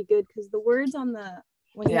slideshow, that'd be good, because the words on the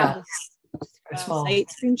when you have the site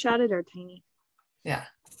screenshotted are tiny. Yeah.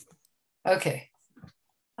 Okay.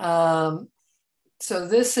 So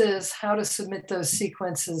this is how to submit those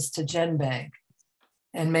sequences to GenBank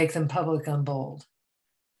and make them public on Bold.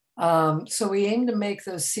 So we aim to make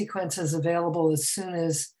those sequences available as soon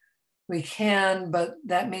as we can, but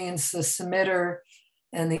that means the submitter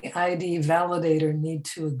and the ID validator need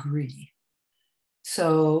to agree.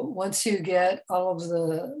 So once you get all of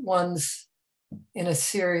the ones in a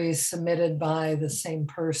series submitted by the same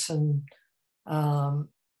person, you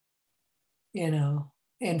know,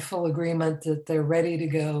 in full agreement that they're ready to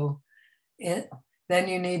go, then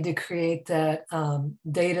you need to create that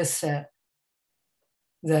data set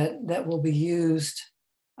that will be used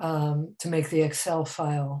to make the Excel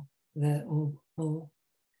file that will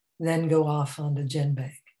then go off onto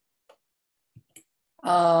GenBank.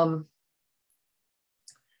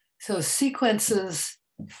 So sequences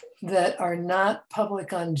that are not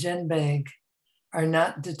public on GenBank are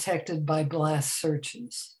not detected by blast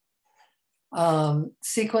searches.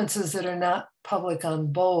 Sequences that are not public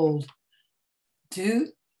on Bold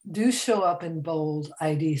do show up in Bold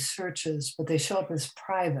ID searches, but they show up as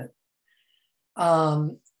private.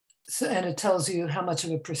 And it tells you how much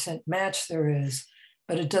of a percent match there is,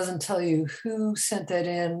 but it doesn't tell you who sent that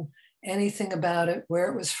in, anything about it,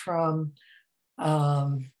 where it was from,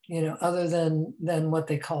 you know, other than what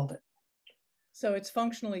they called it. So it's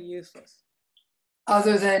functionally useless.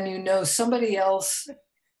 Other than, you know, somebody else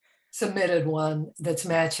submitted one that's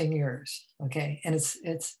matching yours, okay? And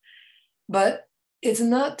but it's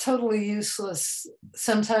not totally useless.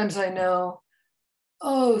 Sometimes I know,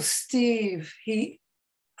 oh, Steve,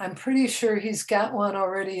 I'm pretty sure he's got one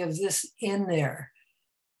already of this in there.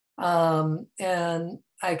 And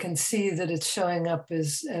I can see that it's showing up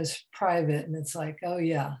as private, and it's like, oh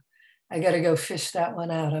yeah, I got to go fish that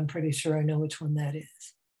one out. I'm pretty sure I know which one that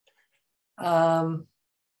is.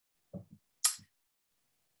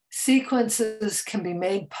 Sequences can be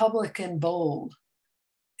made public in Bold,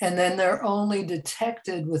 and then they're only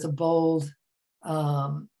detected with a Bold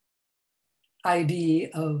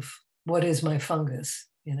ID of what is my fungus,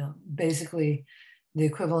 you know, basically the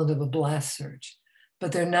equivalent of a blast search,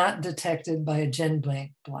 but they're not detected by a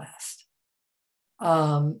GenBank blast.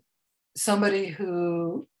 Somebody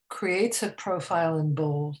who creates a profile in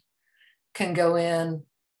Bold can go in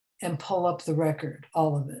and pull up the record,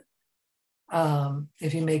 all of it,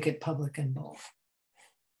 if you make it public in Bold.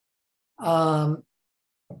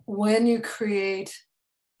 When you create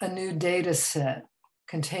a new data set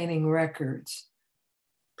containing records,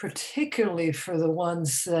 particularly for the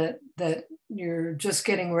ones that you're just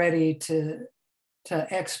getting ready to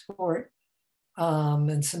export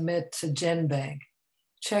and submit to GenBank,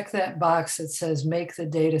 check that box that says make the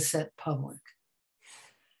data set public.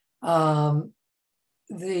 The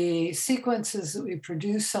sequences that we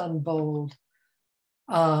produce on Bold,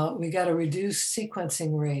 we got a reduced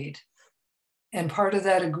sequencing rate. And part of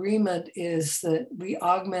that agreement is that we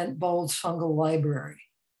augment Bold's fungal library.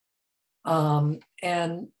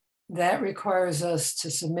 And that requires us to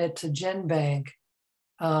submit to GenBank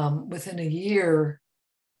within a year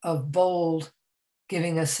of Bold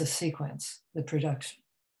giving us a sequence, the production.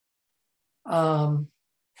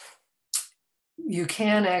 You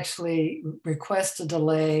can actually request a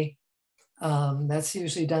delay That's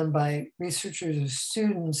usually done by researchers or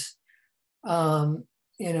students, you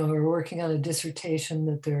know, who are working on a dissertation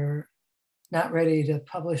that they're not ready to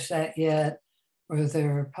publish that yet, or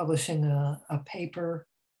they're publishing a paper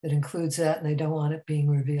that includes that and they don't want it being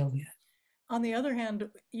revealed yet. On the other hand,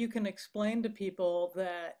 you can explain to people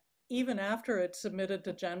that even after it's submitted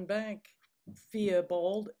to GenBank via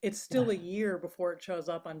Bold, it's still a year before it shows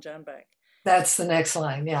up on GenBank. That's the next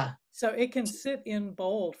line, yeah. So it can sit in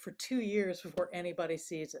Bold for 2 years before anybody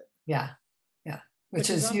sees it. Yeah, yeah, which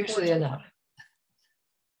is is usually enough.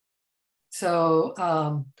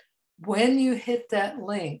 So when you hit that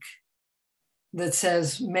link that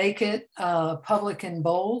says make it public in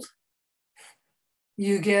bold,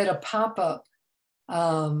 you get a pop-up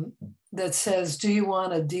that says, do you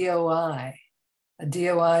want a DOI? A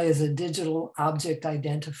DOI is a digital object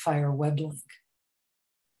identifier web link.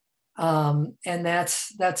 And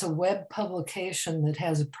that's a web publication that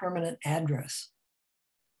has a permanent address.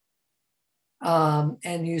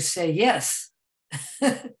 And you say yes.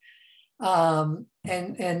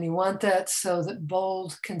 And you want that so that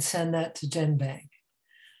Bold can send that to GenBank.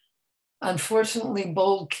 Unfortunately,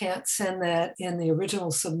 Bold can't send that in the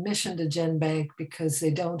original submission to GenBank because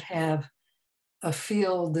they don't have a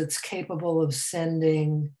field that's capable of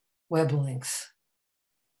sending web links.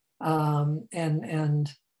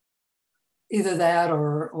 And either that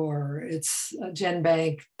or it's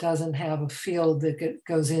GenBank doesn't have a field that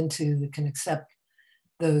goes into that can accept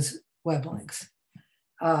those web links.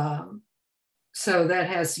 So that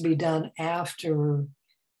has to be done after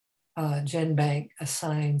GenBank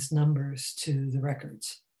assigns numbers to the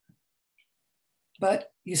records.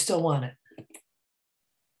 But you still want it.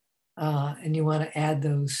 And you want to add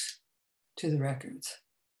those to the records.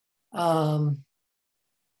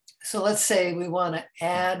 So let's say we want to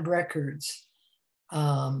add records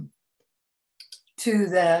to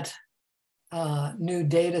that new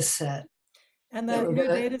data set. And that new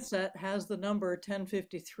data set has the number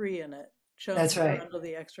 1053 in it. That's right. Under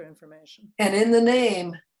the extra information. And in the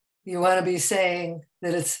name, you want to be saying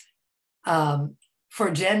that it's for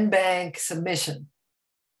GenBank submission.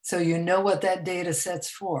 So you know what that data set's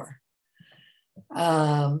for.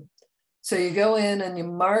 So you go in and you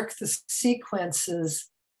mark the sequences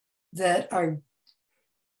that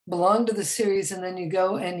belong to the series, and then you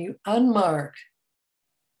go and you unflag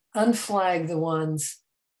the ones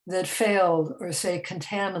that failed, or say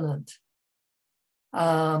contaminant,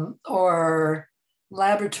 or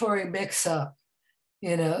laboratory mix-up,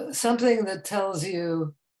 you know, something that tells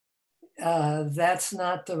you that's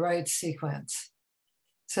not the right sequence.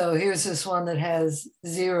 So here's this one that has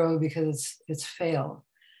 0 because it's failed.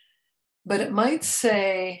 But it might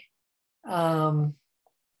say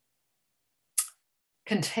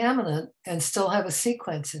contaminant and still have a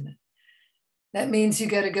sequence in it. That means you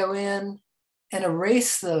got to go in and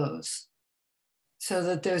erase those so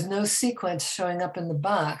that there's no sequence showing up in the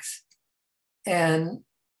box, and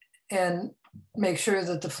make sure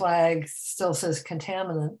that the flag still says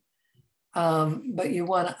contaminant, but you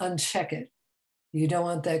want to uncheck it. You don't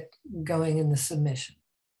want that going in the submission.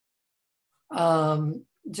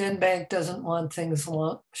 GenBank doesn't want things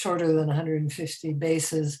shorter than 150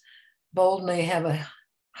 bases. Bold may have a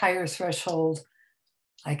higher threshold.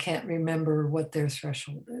 I can't remember what their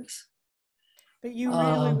threshold is. But you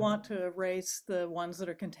really want to erase the ones that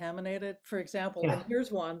are contaminated. For example, and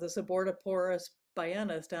here's one, the Abortoporus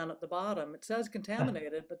biennis down at the bottom. It says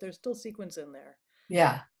contaminated, but there's still sequence in there.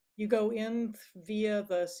 Yeah. You go in via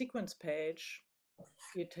the sequence page,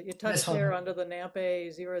 you touch there under the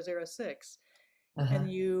NAMPA 006,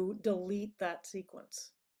 and you delete that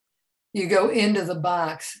sequence. You go into the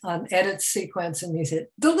box on edit sequence and you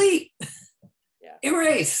hit delete,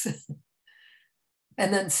 erase,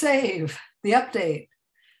 and then save the update.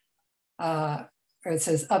 Or it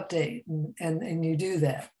says update, and you do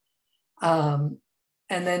that. And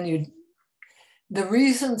then the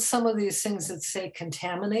reason some of these things that say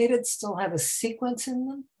contaminated still have a sequence in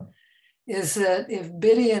them is that if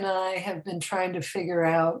Biddy and I have been trying to figure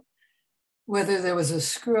out whether there was a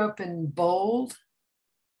screw up in Bold,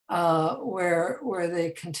 where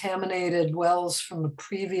they contaminated wells from a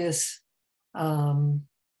previous well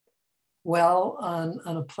on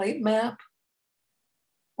a plate map,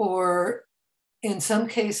 or in some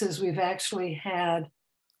cases we've actually had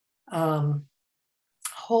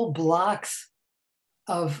whole blocks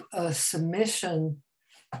of a submission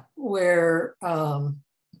where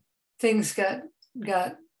things got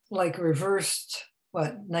like reversed,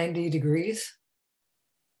 90 degrees.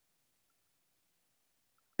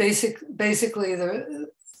 Basically,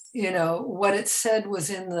 what it said was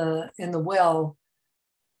in the well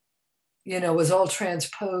was all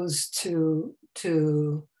transposed to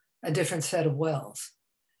a different set of wells.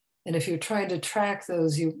 And if you're trying to track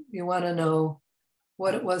those, you want to know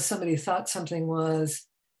what it was somebody thought something was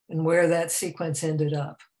and where that sequence ended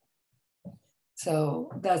up.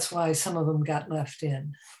 So that's why some of them got left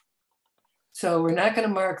in. So we're not going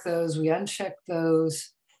to mark those. We unchecked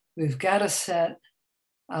those. We've got a set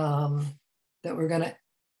that we're going to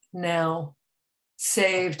now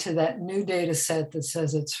save to that new data set that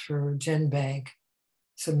says it's for GenBank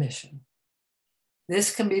submission.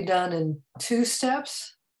 This can be done in 2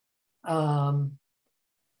 steps, or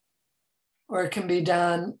it can be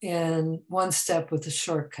done in 1 step with a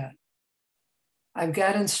shortcut. I've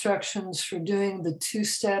got instructions for doing the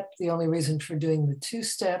 2-step. The only reason for doing the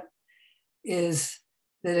 2-step is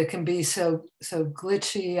that it can be so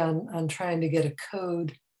glitchy on trying to get a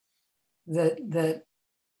code that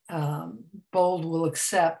Bold will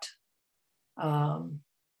accept. That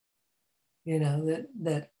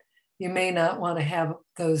you may not want to have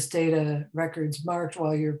those data records marked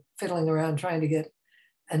while you're fiddling around trying to get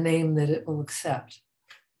a name that it will accept.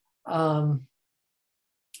 The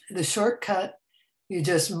shortcut, you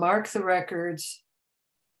just mark the records,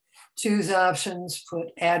 choose options, put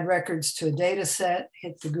add records to a data set,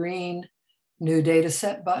 hit the green new data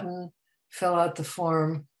set button, fill out the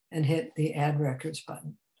form, and hit the add records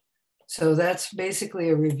button. So that's basically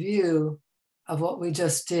a review of what we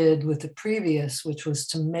just did with the previous, which was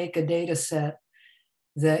to make a data set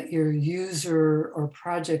that your user or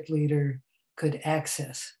project leader could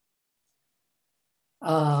access.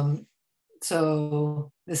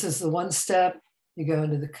 So this is the 1 step. You go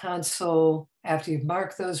into the console after you've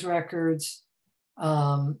marked those records.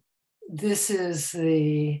 This is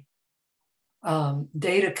the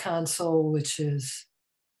data console, which is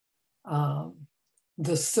the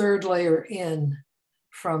 3rd layer in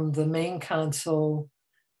from the main console.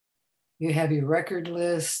 You have your record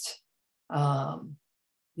list.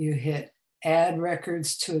 You hit add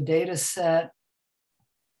records to a data set.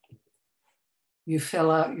 You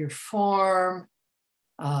fill out your form.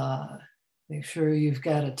 Make sure you've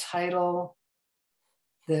got a title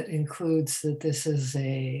that includes that this is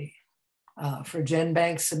a for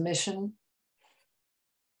GenBank submission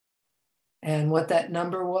and what that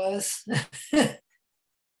number was.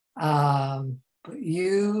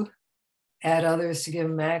 You add others to give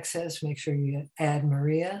them access. Make sure you add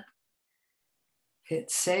Maria. Hit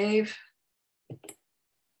save.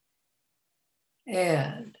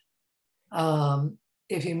 And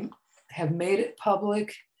if you have made it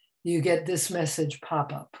public, you get this message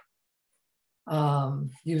pop up.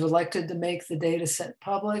 You've elected to make the data set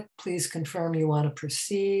public. Please confirm you want to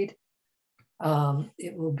proceed.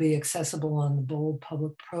 It will be accessible on the Bold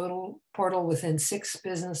public portal within 6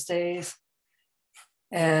 business days.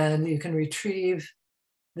 And you can retrieve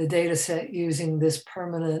the data set using this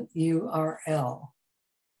permanent URL.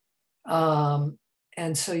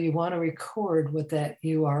 And so you want to record what that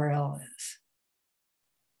URL is.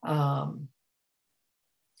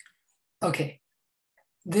 Okay,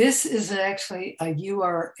 this is actually a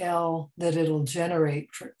URL that it'll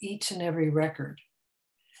generate for each and every record,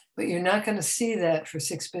 but you're not going to see that for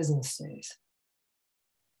 6 business days.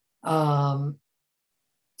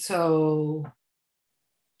 So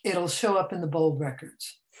it'll show up in the Bold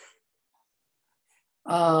records.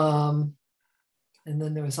 And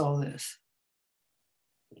then there was all this.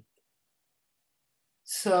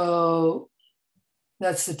 So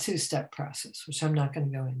that's the 2-step process, which I'm not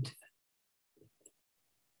going to go into.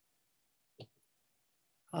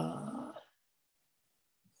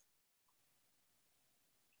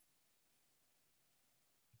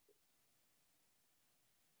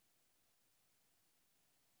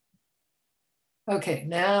 Okay,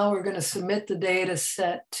 now we're going to submit the data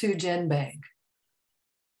set to GenBank.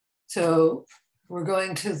 So we're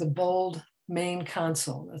going to the Bold main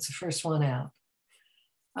console. That's the first one out.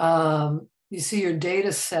 You see your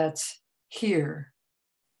data sets here.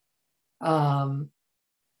 And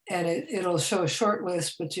it'll show a short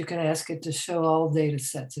list, but you can ask it to show all data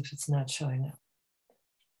sets if it's not showing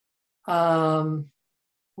up.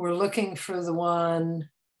 We're looking for the one,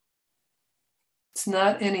 it's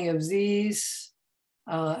not any of these.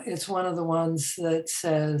 It's one of the ones that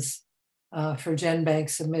says for GenBank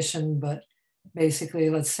submission, but basically,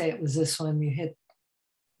 let's say it was this one, you hit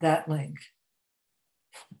that link.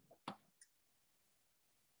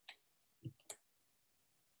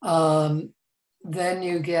 Then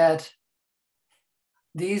you get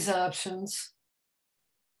these options.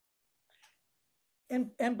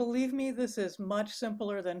 And believe me, this is much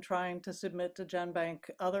simpler than trying to submit to GenBank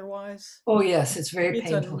otherwise. Oh yes, it's very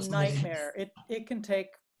painful. It's a nightmare. It can take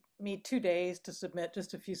me 2 days to submit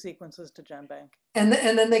just a few sequences to GenBank. And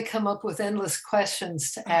then they come up with endless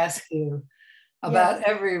questions to ask you about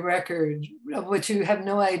every record, of which you have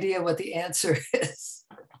no idea what the answer is.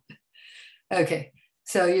 Okay,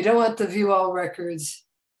 so you don't want the view all records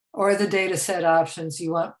or the data set options.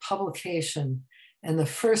 You want publication. And the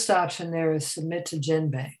first option there is submit to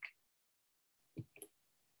GenBank.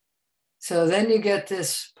 So then you get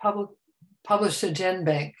this publish to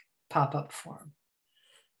GenBank pop-up form.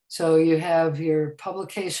 So you have your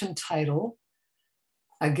publication title.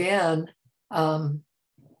 Again,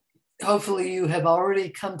 hopefully you have already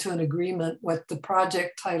come to an agreement what the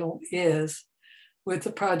project title is with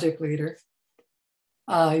the project leader.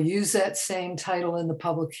 Use that same title in the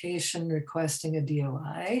publication requesting a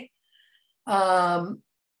DOI.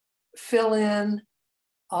 Fill in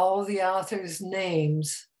all the authors'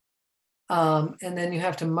 names, and then you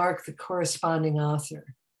have to mark the corresponding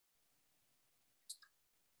author.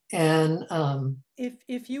 And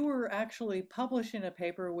if you were actually publishing a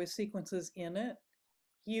paper with sequences in it,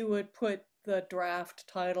 you would put the draft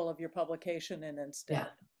title of your publication in instead. Yeah.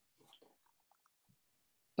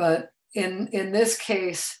 But in this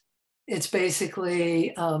case, it's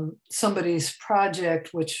basically somebody's project,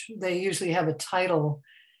 which they usually have a title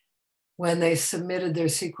when they submitted their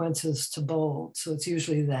sequences to Bold. So it's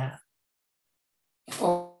usually that.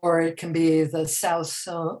 Or it can be the South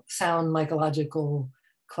Sound Mycological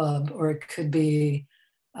Club, or it could be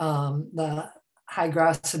the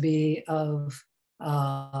hygroscopy of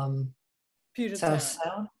Puget South Sound.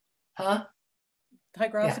 Sound. Huh?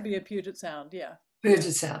 Hygroscopy of Puget Sound, yeah.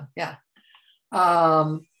 Puget Sound, yeah.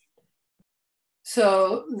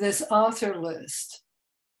 So this author list,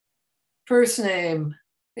 first name,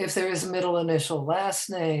 if there is a middle initial, last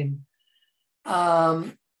name.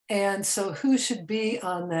 And so who should be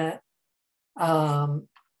on that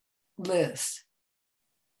list?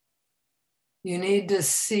 You need to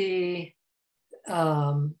see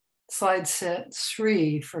slide set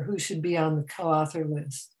 3 for who should be on the co-author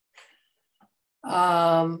list.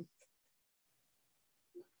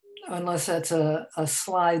 Unless that's a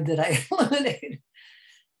slide that I eliminated.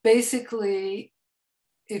 Basically,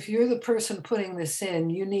 if you're the person putting this in,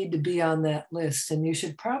 you need to be on that list, and you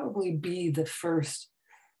should probably be the first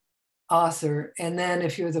author. And then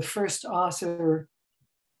if you're the first author,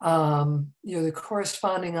 you're the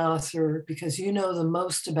corresponding author because you know the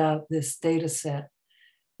most about this data set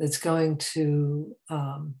that's going to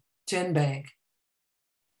GenBank.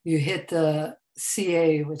 You hit the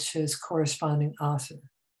CA, which is corresponding author.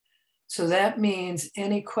 So that means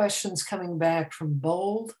any questions coming back from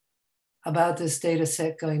Bold about this data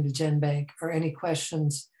set going to GenBank, or any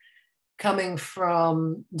questions coming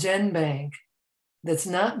from GenBank that's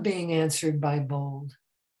not being answered by Bold,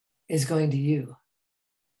 is going to you.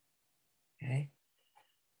 Okay.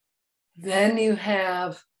 Then you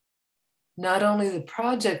have not only the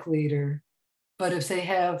project leader, but if they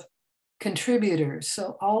have contributors.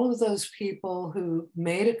 So all of those people who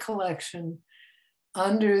made a collection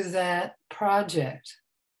under that project,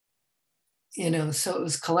 you know, so it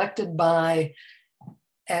was collected by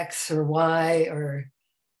X or Y or,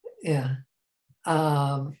 yeah.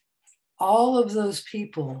 All of those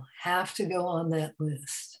people have to go on that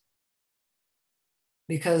list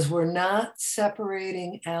because we're not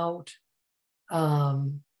separating out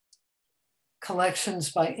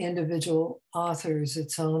collections by individual authors.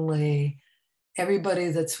 It's only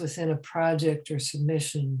everybody that's within a project or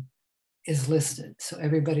submission is listed. So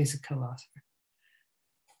everybody's a co-author.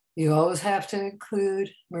 You always have to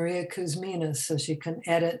include Maria Kuzmina so she can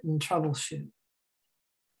edit and troubleshoot.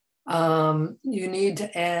 You need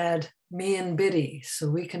to add me and Biddy so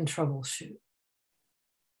we can troubleshoot.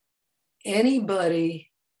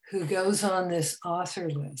 Anybody who goes on this author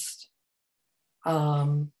list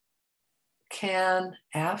can,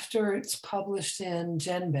 after it's published in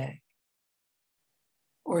GenBank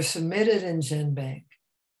or submitted in GenBank,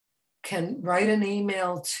 can write an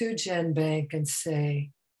email to GenBank and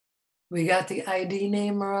say, we got the ID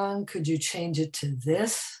name wrong, could you change it to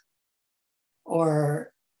this?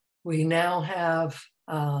 Or we now have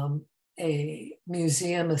a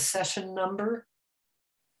museum accession number.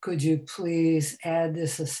 Could you please add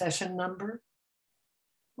this accession number?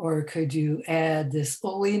 Or could you add this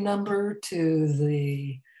OLI number to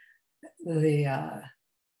the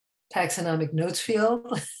taxonomic notes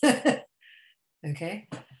field? Okay.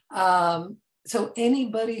 So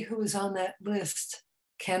anybody who is on that list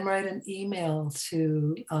can write an email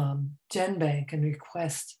to GenBank and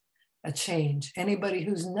request a change. Anybody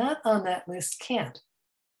who's not on that list can't.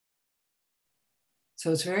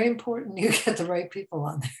 So it's very important you get the right people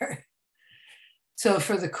on there. So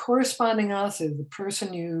for the corresponding author, the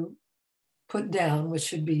person you put down, which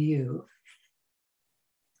should be you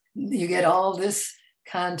get all this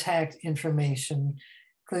contact information,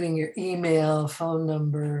 including your email, phone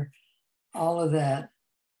number, all of that.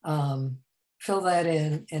 Fill that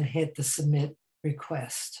in and hit the submit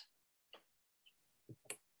request.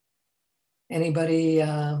 Anybody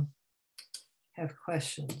have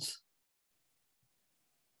questions?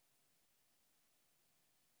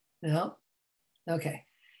 No? Okay.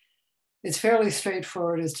 It's fairly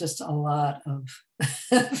straightforward. It's just a lot of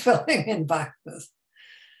filling in boxes.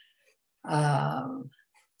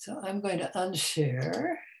 So I'm going to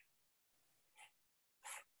unshare.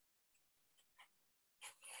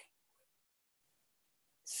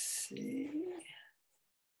 Let's see.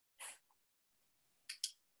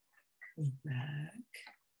 Come back.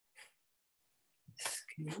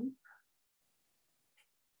 Escape.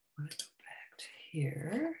 Go back to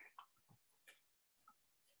here.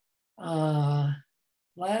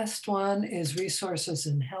 Last one is resources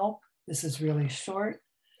and help. This is really short.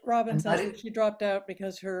 Robin says that she dropped out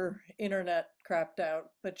because her internet crapped out,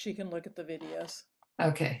 but she can look at the videos.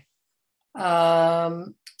 Okay.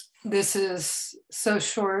 This is so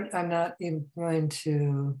short, I'm not even going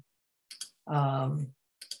to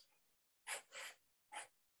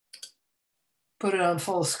put it on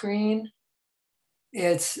full screen.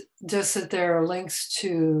 It's just that there are links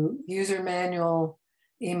to user manual,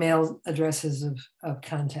 email addresses of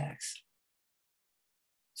contacts.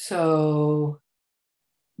 So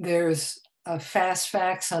there's a fast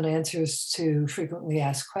facts on answers to frequently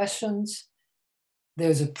asked questions.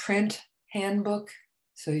 There's a print handbook,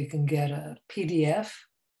 so you can get a PDF,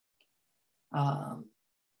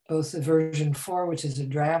 both the version 4, which is a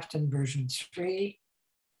draft, and version 3.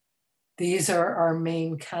 These are our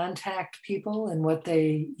main contact people and what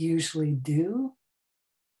they usually do.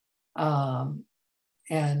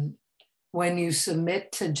 And when you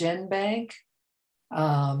submit to GenBank,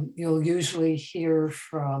 you'll usually hear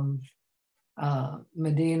from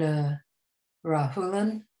Medina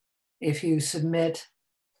Rahulan. If you submit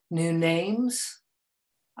new names,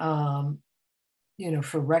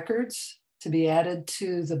 for records to be added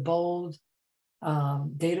to the BOLD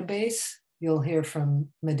database, you'll hear from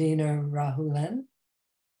Medina Rahulan.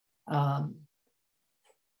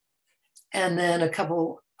 And then a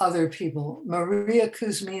couple other people. Maria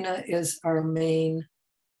Kuzmina is our main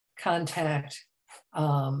contact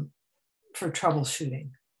for troubleshooting.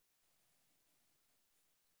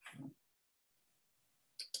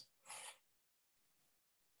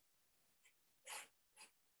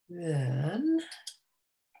 Then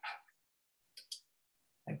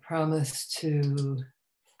I promised to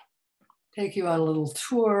take you on a little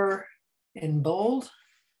tour in BOLD.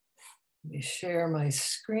 Let me share my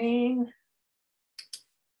screen.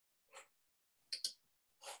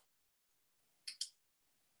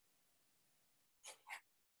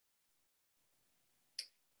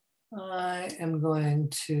 I am going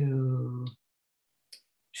to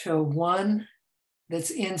show one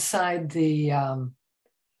that's inside the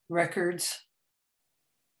records,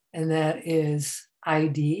 and that is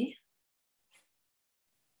ID.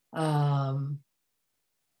 All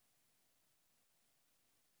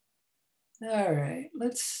right,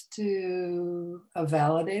 let's do a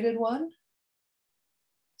validated one.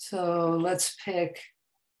 So let's pick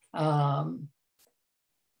the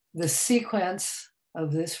sequence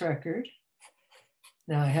of this record.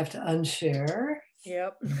 Now I have to unshare.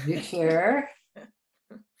 Yep. Reshare.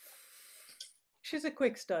 She's a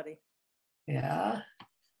quick study. Yeah.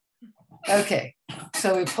 Okay,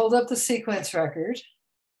 so we pulled up the sequence record,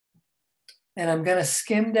 and I'm going to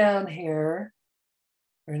skim down here.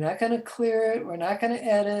 We're not going to clear it. We're not going to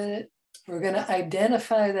edit it. We're going to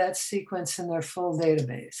identify that sequence in their full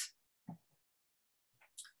database.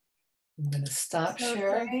 I'm going to stop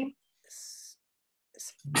sharing.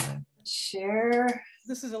 Share.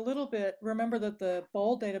 This is a little bit, remember that the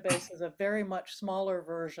BOLD database is a very much smaller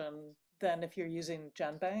version than if you're using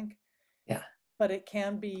GenBank. Yeah. But it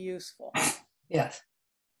can be useful. Yes.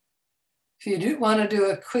 If you do want to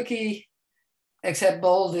do a quickie, except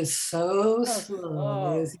BOLD is so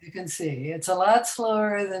slow, as you can see. It's a lot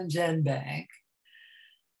slower than GenBank.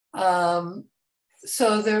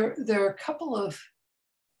 So there are a couple of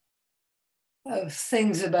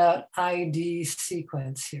things about ID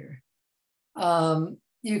sequence here.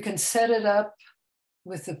 You can set it up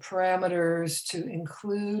with the parameters to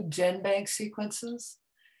include GenBank sequences.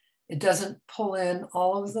 It doesn't pull in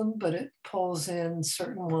all of them, but it pulls in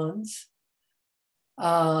certain ones.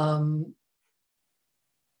 And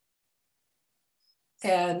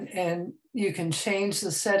you can change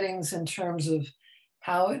the settings in terms of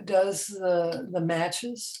how it does the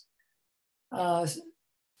matches.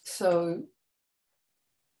 So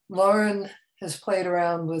Lauren has played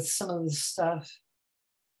around with some of the stuff,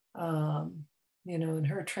 you know, in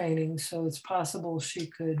her training. So it's possible she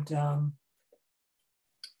could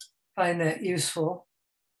find that useful.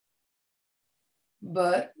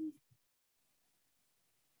 But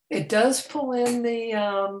it does pull in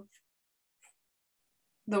the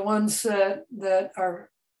ones that are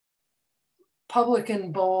public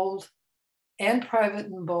in bold and private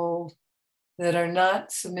in bold that are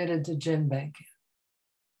not submitted to GenBank.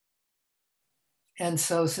 And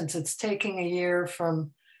so since it's taking a year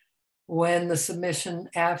from when the submission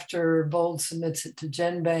after bold submits it to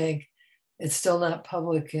GenBank, it's still not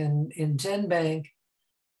public in GenBank.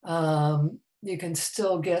 You can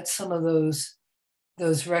still get some of those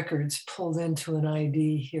records pulled into an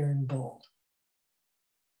ID here in bold,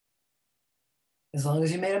 as long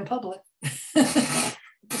as you made them public.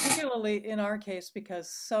 Particularly in our case, because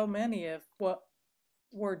so many of what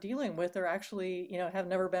we're dealing with are actually, you know, have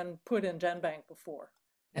never been put in GenBank before.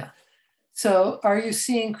 Yeah. So are you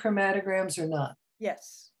seeing chromatograms or not?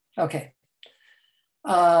 Yes. Okay.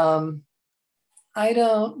 I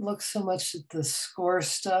don't look so much at the score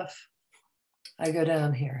stuff. I go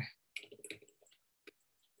down here.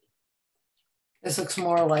 This looks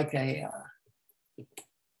more like a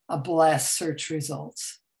blast search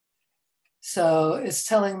results. So it's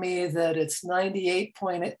telling me that it's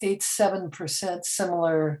 98.87%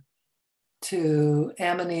 similar to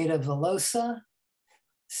Amanita villosa.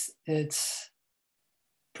 It's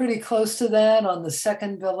pretty close to that on the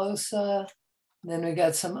second villosa. And then we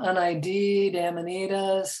got some unID'd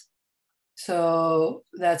Amanitas. So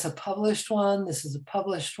that's a published one. This is a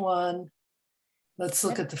published one. Let's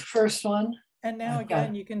look at the first one. And now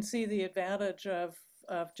again, you can see the advantage of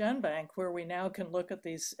GenBank, where we now can look at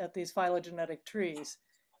these phylogenetic trees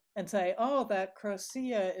and say, oh, that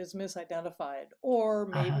Crocea is misidentified, or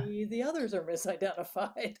maybe the others are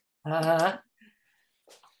misidentified.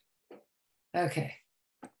 Okay.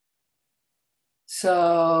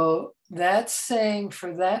 So that's saying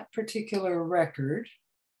for that particular record,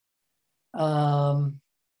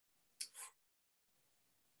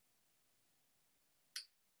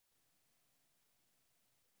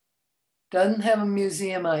 doesn't have a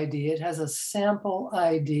museum ID. It has a sample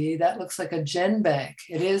ID. That looks like a GenBank.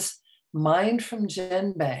 It is mined from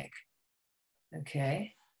GenBank.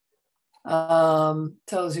 Okay.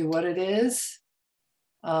 Tells you what it is.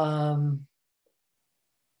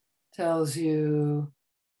 Tells you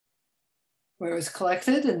where it was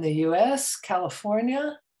collected in the US,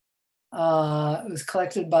 California. It was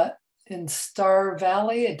collected in Star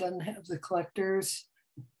Valley. It doesn't have the collectors.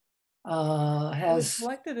 It was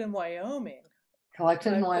collected in Wyoming.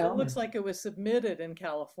 Collected in Wyoming. It looks like it was submitted in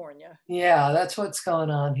California. Yeah, that's what's going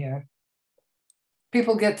on here.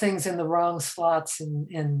 People get things in the wrong slots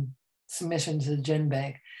in submissions to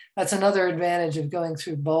GenBank. That's another advantage of going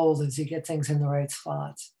through bold, is you get things in the right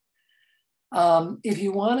slots. If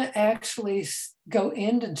you want to actually go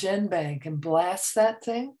into GenBank and blast that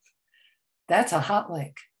thing, that's a hot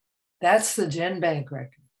link. That's the GenBank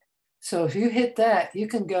record. So if you hit that, you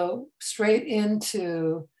can go straight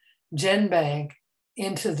into GenBank,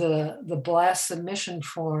 into the blast submission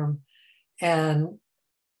form, and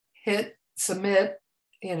hit submit,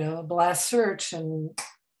 you know, blast search, and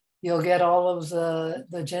you'll get all of the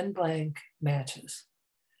GenBank matches.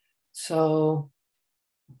 So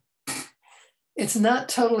it's not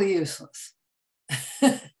totally useless.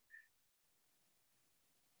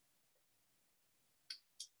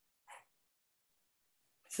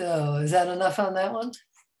 So is that enough on that one?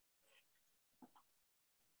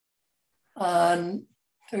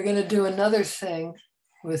 We're going to do another thing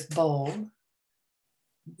with bold. I'm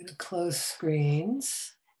going to close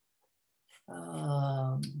screens.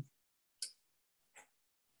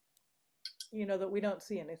 You know that we don't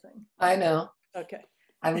see anything. I know. Okay.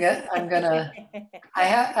 I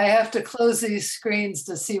have to close these screens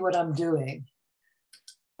to see what I'm doing.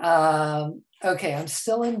 Okay, I'm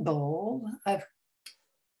still in bold. I'm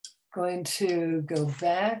going to go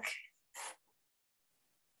back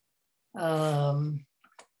to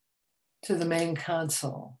the main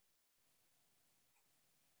console.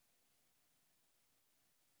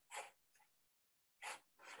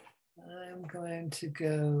 I'm going to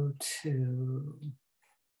go to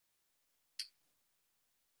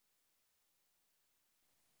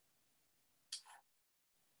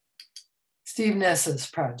Steve Ness's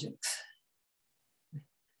projects.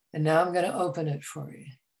 And now I'm going to open it for you.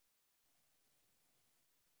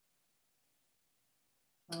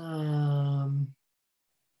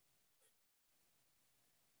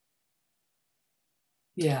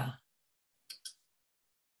 Yeah.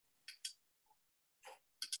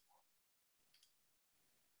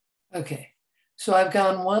 Okay, so I've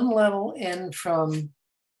gone one level in from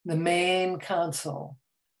the main console.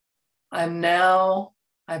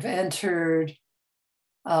 I've entered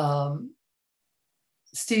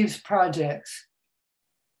Steve's projects.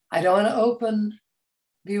 I don't want to open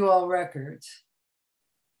view all records.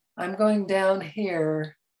 I'm going down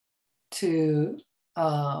here to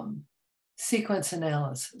sequence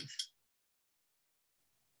analysis.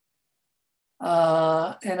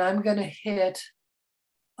 And I'm going to hit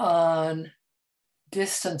on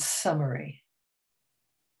distance summary.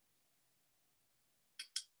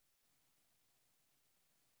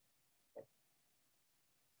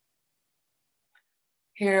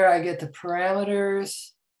 Here I get the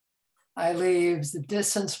parameters. I leave the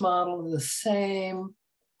distance model the same.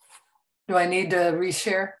 Do I need to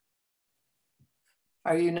reshare?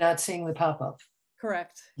 Are you not seeing the pop-up?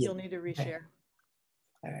 Correct. Yeah. You'll need to reshare.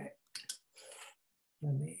 All right.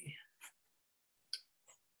 Let me.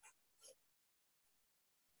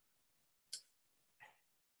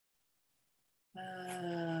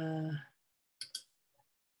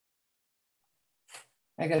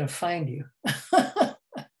 I gotta find you.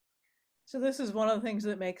 So this is one of the things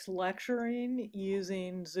that makes lecturing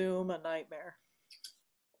using Zoom a nightmare.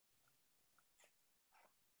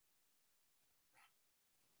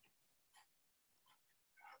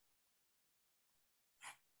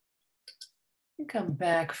 I think I'm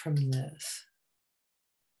back from this.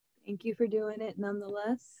 Thank you for doing it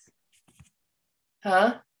nonetheless.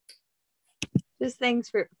 Huh? Just thanks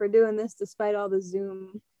for doing this despite all the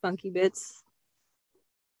Zoom funky bits.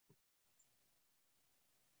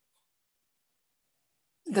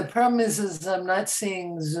 The problem is I'm not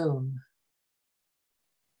seeing Zoom.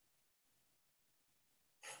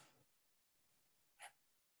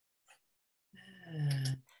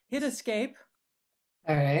 Hit escape.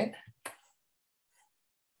 All right.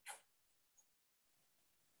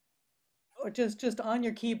 Or just on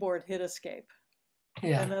your keyboard, hit escape.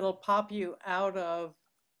 Yeah. And it'll pop you out of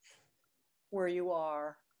where you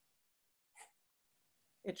are.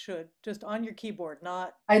 It should, just on your keyboard,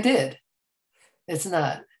 not. I did. It's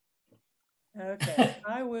not. Okay,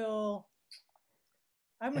 I'm going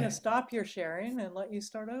to stop your sharing and let you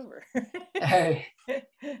start over. All right.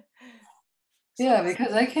 Yeah,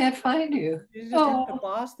 because I can't find you. You just have to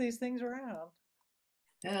boss these things around.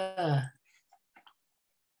 Yeah.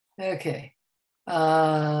 Okay.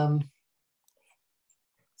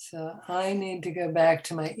 So I need to go back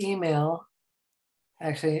to my email.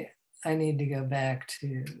 Actually, I need to go back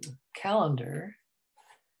to calendar,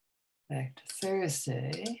 back to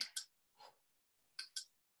Thursday.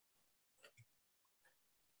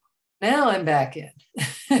 Now I'm back in.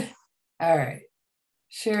 All right,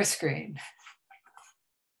 share screen.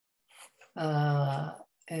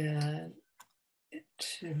 And it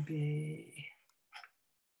should be,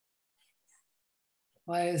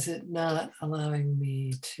 why is it not allowing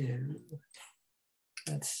me to,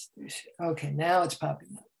 okay, now it's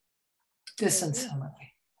popping up. Distance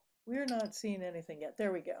summary. We're not seeing anything yet.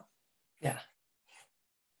 There we go. Yeah.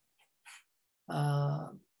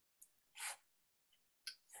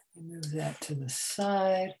 Move that to the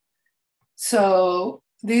side. So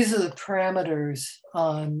these are the parameters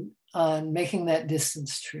on making that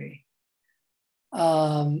distance tree.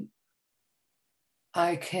 I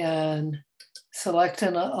can select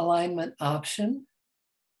an alignment option.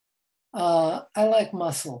 I like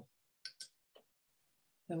muscle.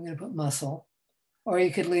 I'm going to put muscle, or you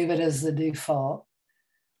could leave it as the default.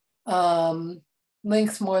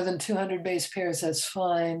 Length more than 200 base pairs, that's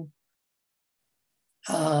fine.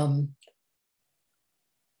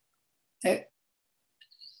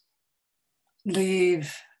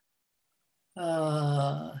 Leave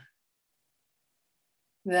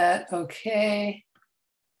that okay.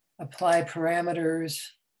 Apply parameters.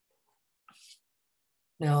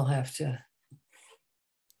 Now I'll have to.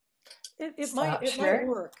 It might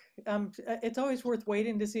work. It's always worth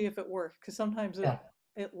waiting to see if it works, because sometimes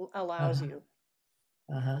it allows you.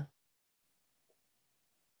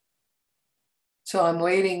 So I'm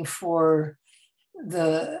waiting for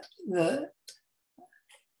the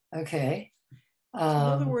okay. In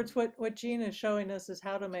other words, what Jean is showing us is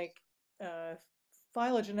how to make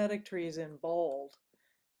phylogenetic trees in bold,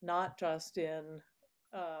 not just in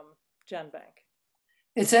GenBank.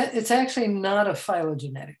 It's actually not a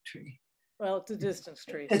phylogenetic tree. Well, it's a distance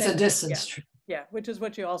tree. It's a distance tree. Yeah, which is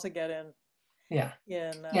what you also get in. Yeah.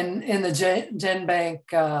 In the GenBank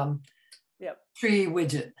tree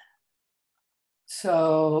widget.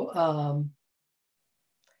 So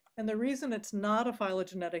And the reason it's not a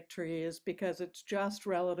phylogenetic tree is because it's just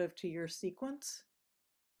relative to your sequence.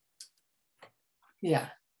 Yeah.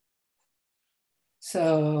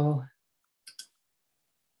 So,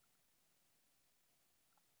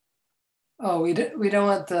 oh, we don't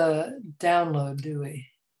want the download, do we?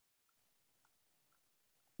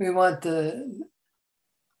 We want the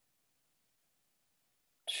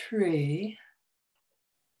tree.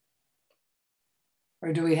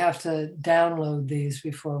 Or do we have to download these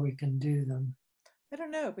before we can do them? I don't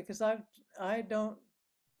know, because I don't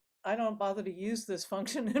bother to use this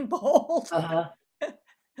function in bold. Uh-huh.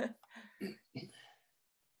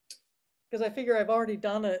 Because I figure I've already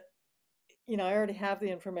done it. You know, I already have the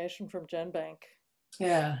information from GenBank.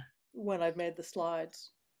 Yeah. When I've made the slides.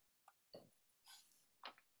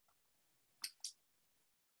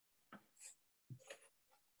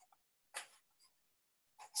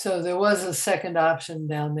 So there was a second option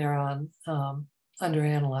down there on under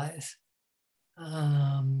analyze.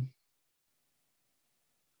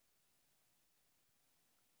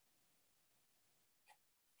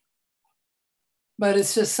 But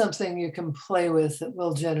it's just something you can play with that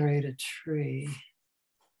will generate a tree.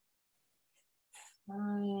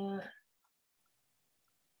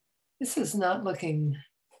 This is not looking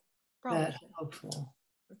that helpful.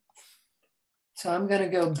 So I'm going to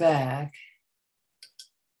go back.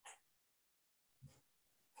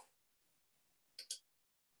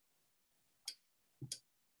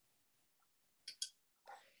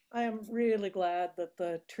 I am really glad that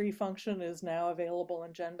the tree function is now available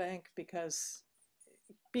in GenBank, because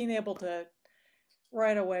being able to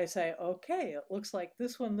right away say, okay, it looks like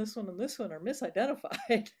this one, and this one are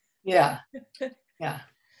misidentified. Yeah, yeah.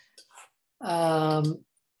 But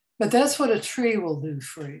that's what a tree will do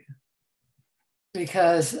for you,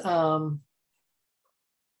 because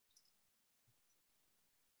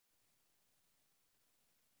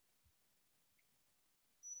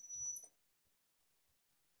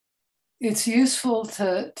it's useful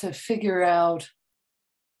to figure out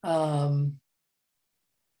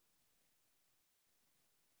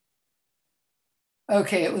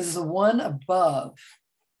okay, it was the one above.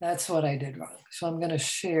 That's what I did wrong. So I'm going to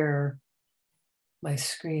share my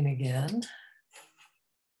screen again.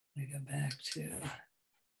 I go back to,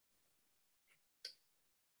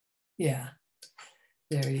 yeah,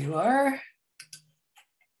 there you are.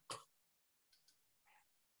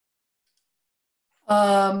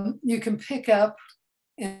 You can pick up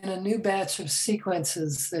in a new batch of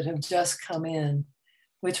sequences that have just come in,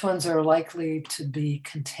 which ones are likely to be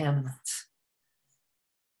contaminants.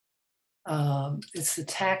 It's the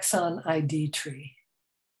taxon ID tree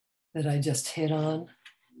that I just hit on.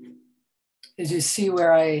 Did you see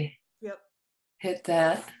where I hit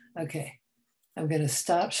that? Okay, I'm gonna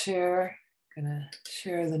stop share, gonna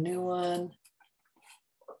share the new one.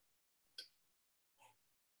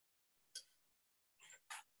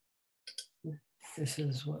 This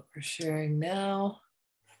is what we're sharing now.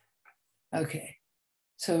 Okay,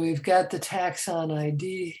 so we've got the taxon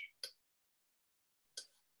ID.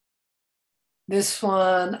 This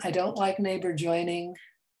one, I don't like neighbor joining.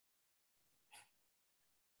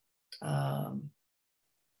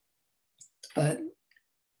 But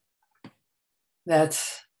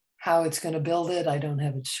that's how it's going to build it. I don't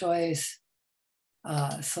have a choice.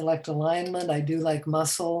 Select alignment. I do like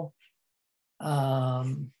muscle.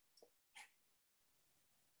 And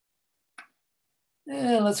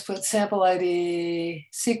let's put sample ID,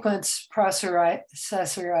 sequence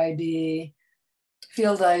processor ID,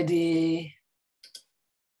 field ID,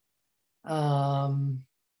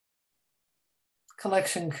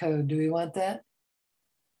 collection code. Do we want that?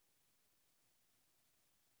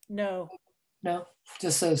 No. No,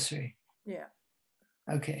 just those three. Yeah.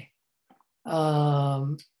 Okay.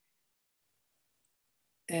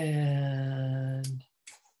 And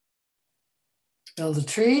build a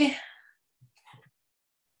tree.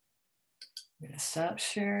 I'm going to stop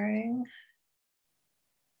sharing.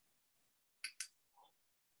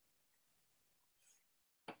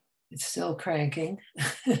 It's still cranking.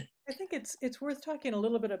 I think it's worth talking a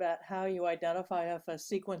little bit about how you identify if a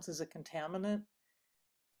sequence is a contaminant.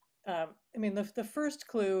 I mean, the first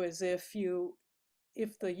clue is if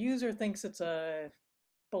the user thinks it's a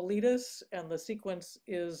Boletus and the sequence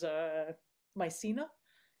is Mycena.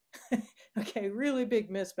 Okay, really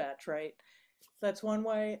big mismatch, right? That's one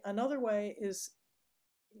way. Another way is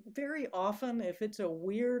very often if it's a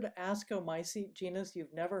weird Ascomycete genus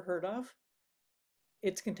you've never heard of,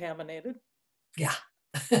 it's contaminated. Yeah.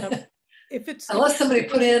 Unless somebody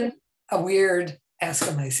put in a weird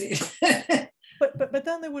Ascomycete. but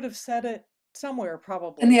then they would have said it somewhere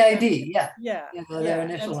probably. In the ID, yeah. Yeah. Their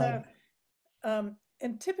initial ID.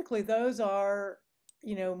 And typically those are,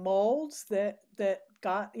 molds that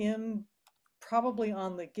got in probably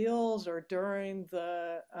on the gills or during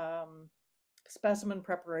the specimen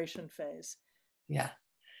preparation phase. Yeah.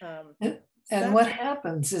 Um, and what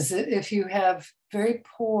happens is that if you have very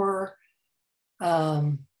poor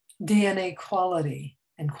DNA quality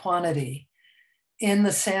and quantity in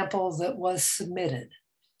the sample that was submitted,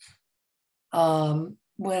 when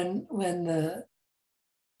the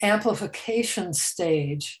amplification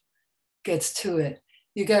stage gets to it,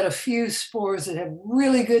 you got a few spores that have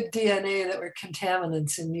really good DNA that were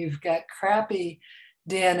contaminants, and you've got crappy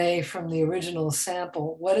DNA from the original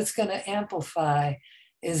sample. What it's going to amplify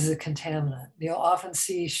is the contaminant. You'll often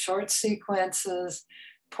see short sequences,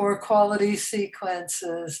 poor quality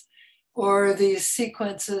sequences, or these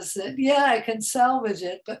sequences that, yeah, I can salvage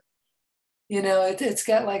it, but it's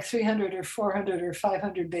got like 300 or 400 or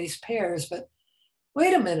 500 base pairs, but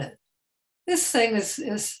wait a minute, this thing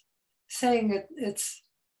is saying that it's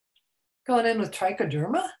going in with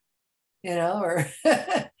trichoderma, or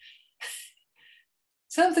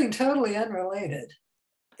something totally unrelated.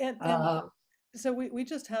 And so we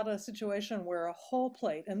just had a situation where a whole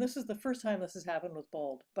plate, and this is the first time this has happened with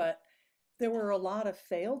Bold, but there were a lot of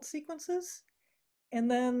failed sequences.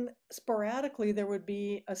 And then sporadically there would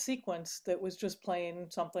be a sequence that was just plain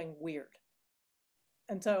something weird.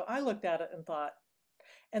 And so I looked at it and thought,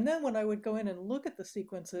 and then when I would go in and look at the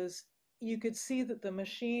sequences, you could see that the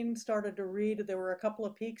machine started to read, there were a couple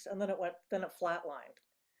of peaks, and then it flatlined.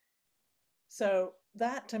 So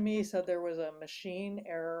that to me said there was a machine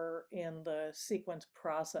error in the sequence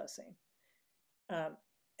processing.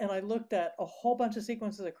 And I looked at a whole bunch of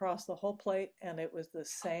sequences across the whole plate, and it was the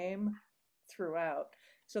same throughout.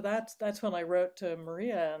 So that's when I wrote to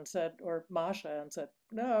Maria and said, or Masha, and said,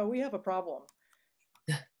 no, we have a problem.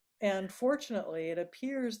 And fortunately, it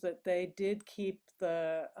appears that they did keep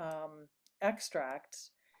the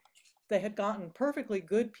extracts. They had gotten perfectly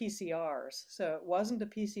good PCRs, so it wasn't a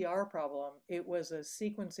PCR problem. It was a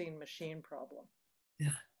sequencing machine problem.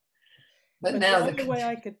 Yeah. But now the only way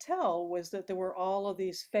I could tell was that there were all of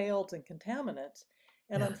these failed and contaminants.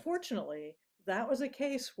 And unfortunately, that was a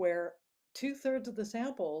case where 2/3 of the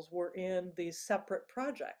samples were in these separate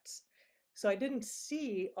projects. So I didn't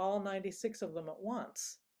see all 96 of them at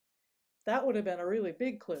once. That would have been a really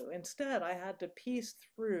big clue. Instead, I had to piece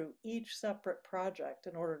through each separate project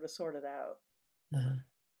in order to sort it out.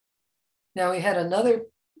 Now we had another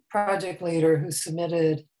project leader who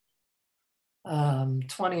submitted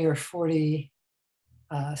 20 or 40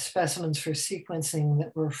 specimens for sequencing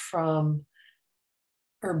that were from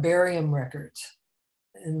herbarium records.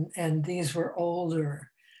 And these were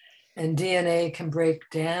older, and DNA can break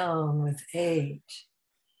down with age.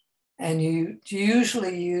 And you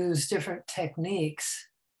usually use different techniques,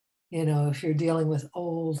 if you're dealing with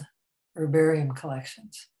old herbarium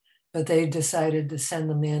collections, but they decided to send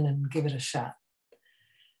them in and give it a shot.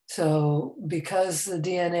 So because the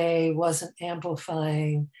DNA wasn't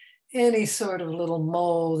amplifying any sort of little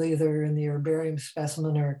mold, either in the herbarium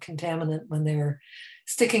specimen or contaminant when they were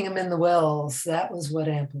sticking them in the wells, that was what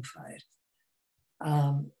amplified.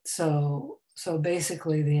 So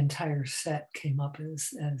basically the entire set came up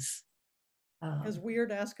as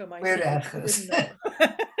weird ascomycetes. Weird ascos.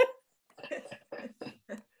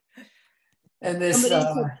 And this,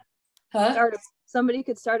 somebody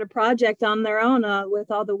could start a project on their own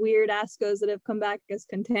with all the weird ascos that have come back as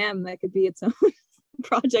contam. That could be its own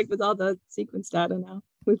project with all the sequence data now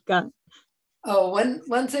we've got. Oh,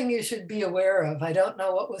 one thing you should be aware of, I don't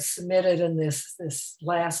know what was submitted in this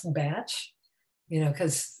last batch,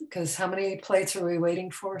 because how many plates are we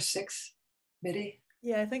waiting for? 6, Biddy?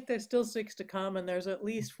 Yeah, I think there's still 6 to come, and there's at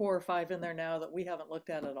least 4 or 5 in there now that we haven't looked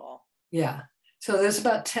at all. Yeah, so there's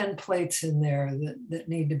about 10 plates in there that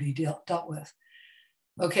need to be dealt with.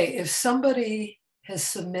 Okay, if somebody has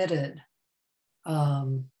submitted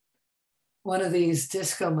one of these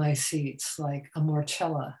discomycetes, like a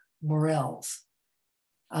Morchella, Morels,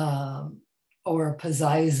 or a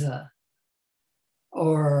Pizziza,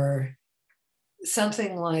 or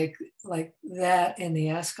something like that in the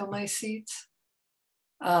ascomycetes,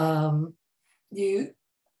 you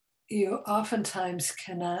oftentimes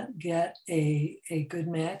cannot get a good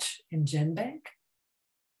match in GenBank.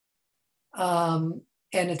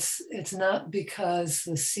 And it's not because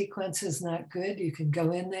the sequence is not good. You can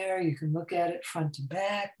go in there, you can look at it front to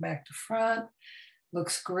back to front,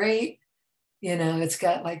 looks great. It's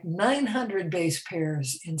got like 900 base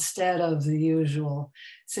pairs instead of the usual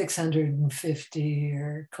 650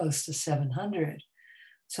 or close to 700.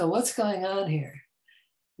 So what's going on here?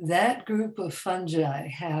 That group of fungi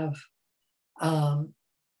have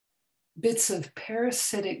bits of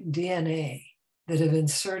parasitic DNA that have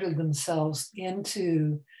inserted themselves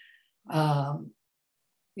into, the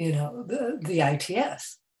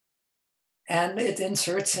ITS. And it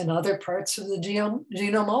inserts in other parts of the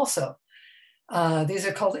genome also. These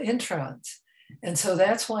are called introns. And so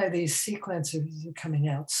that's why these sequencers are coming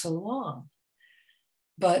out so long.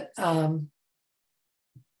 But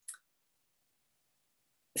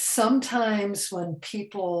sometimes when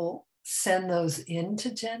people send those into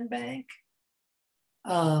GenBank,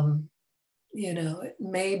 it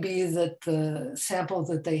may be that the sample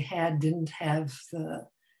that they had didn't have the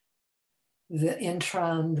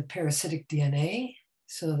intron, the parasitic DNA,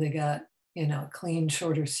 so they got, a clean,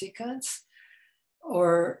 shorter sequence.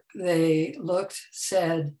 Or they looked,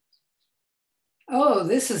 said, oh,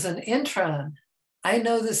 this is an intron. I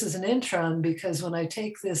know this is an intron because when I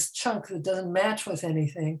take this chunk that doesn't match with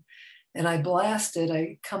anything and I blast it,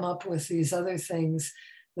 I come up with these other things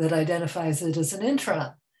that identifies it as an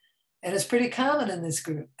intron. And it's pretty common in this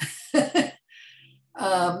group.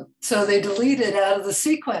 So they delete it out of the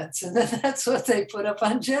sequence, and then that's what they put up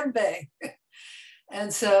on GenBank.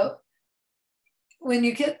 And so when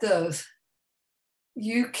you get those,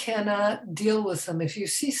 you cannot deal with them. If you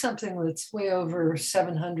see something that's way over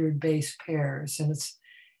 700 base pairs and it's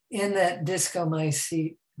in that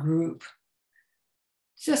discomycete group,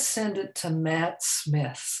 just send it to Matt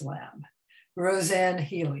Smith's lab, Roseanne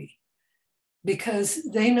Healy, because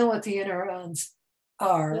they know what the interons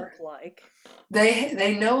are. Look like.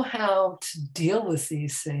 They know how to deal with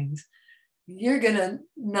these things. You're gonna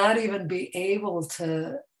not even be able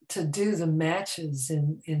to do the matches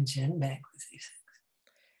in GenBank with these things.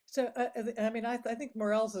 So, I think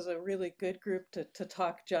Morels is a really good group to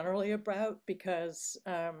talk generally about, because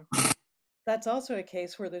that's also a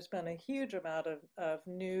case where there's been a huge amount of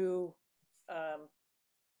new,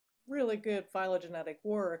 really good phylogenetic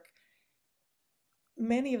work.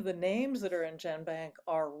 Many of the names that are in GenBank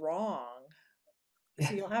are wrong. Yeah.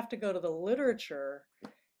 So you'll have to go to the literature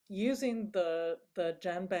using the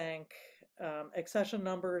GenBank accession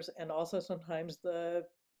numbers, and also sometimes the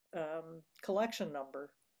collection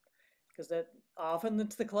number, because that often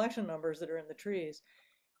it's the collection numbers that are in the trees.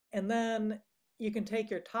 And then you can take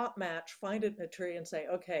your top match, find it in a tree, and say,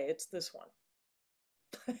 okay, it's this one.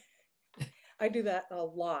 I do that a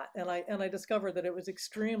lot, and I discovered that it was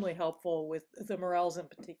extremely helpful with the Morels in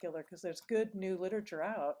particular, because there's good new literature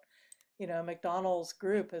out. McDonald's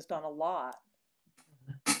group has done a lot.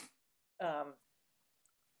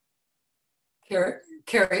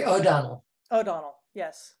 Carrie O'Donnell. O'Donnell,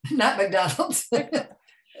 yes. Not McDonald's.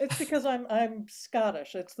 It's because I'm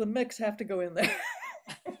Scottish. It's the mix have to go in there.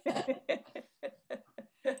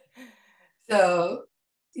 So,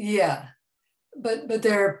 yeah. But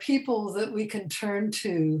there are people that we can turn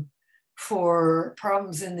to for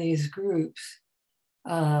problems in these groups.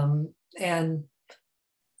 And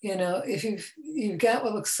if you've got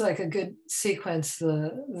what looks like a good sequence,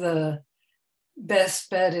 the best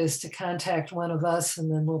bet is to contact one of us, and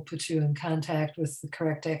then we'll put you in contact with the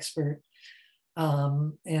correct expert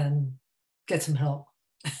and get some help.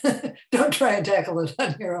 Don't try and tackle it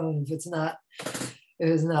on your own if it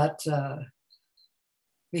is not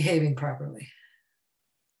behaving properly.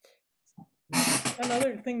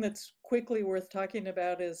 Another thing that's quickly worth talking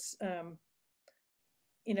about is,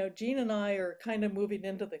 Jean and I are kind of moving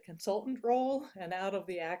into the consultant role and out of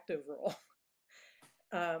the active role.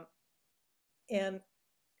 And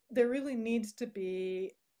there really needs to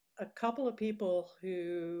be a couple of people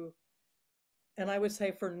who, and I would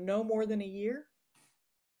say for no more than a year,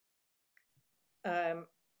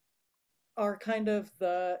 are kind of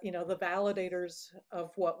the validators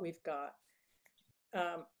of what we've got.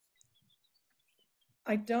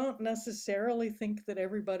 I don't necessarily think that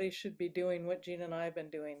everybody should be doing what Jean and I have been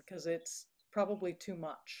doing, because it's probably too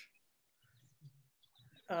much.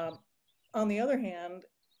 On the other hand,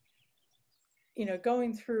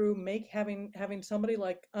 going through having somebody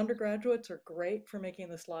like undergraduates are great for making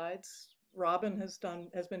the slides. Robin has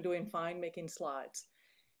been doing fine making slides.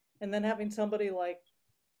 And then having somebody like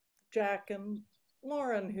Jack and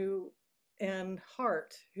Lauren and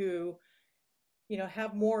Hart who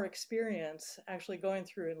have more experience actually going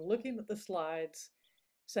through and looking at the slides,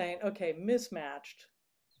 saying, okay, mismatched.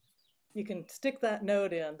 You can stick that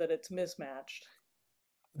note in that it's mismatched.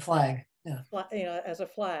 Flag, yeah. As a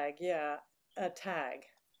flag, yeah, a tag,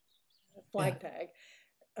 a flag tag.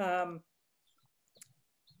 And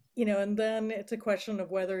then it's a question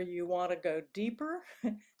of whether you want to go deeper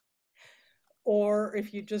or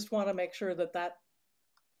if you just want to make sure that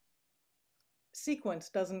sequence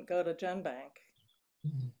doesn't go to GenBank.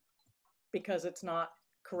 Mm-hmm. Because it's not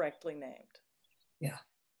correctly named. Yeah.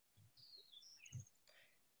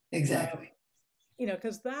 Exactly. You know,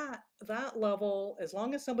 because that level, as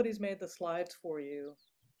long as somebody's made the slides for you,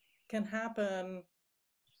 can happen.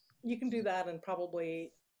 You can do that in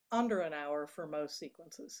probably under an hour for most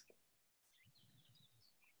sequences.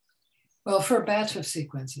 Well, for a batch of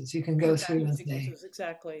sequences, you can go through and say,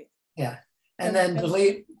 exactly. yeah, and then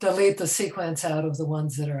delete the sequence out of the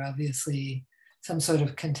ones that are obviously some sort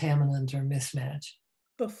of contaminant or mismatch.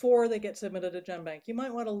 Before they get submitted to GenBank, you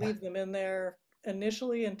might want to leave them in there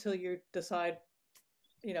initially until you decide,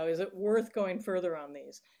 you know, is it worth going further on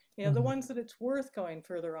these? You know, the ones that it's worth going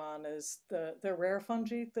further on is the rare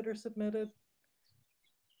fungi that are submitted.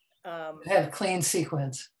 Have clean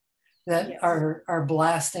sequence that are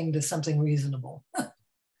blasting to something reasonable.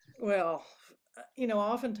 Well, you know,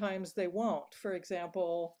 oftentimes they won't. For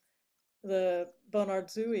example, the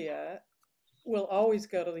Bonardzuia will always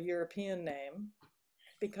go to the European name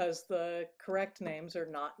because the correct names are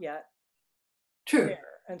not yet there.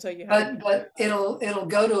 And so you have but it'll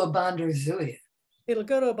go to a Bonardzuia. It'll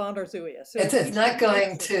go to a Bonardzuia. So it's not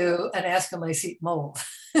going to an Ascomycete mold.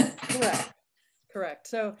 Correct.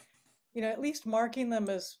 So, you know, at least marking them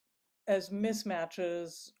as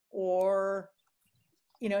mismatches, or,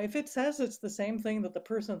 you know, if it says it's the same thing that the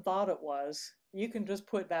person thought it was, you can just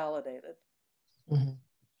put validated.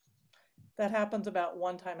 That happens about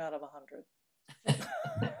 1 time out of 100.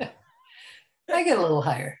 I get a little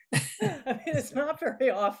higher. I mean, it's not very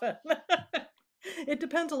often. It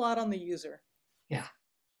depends a lot on the user. Yeah.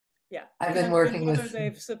 I've been working with whether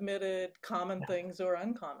they've submitted common things or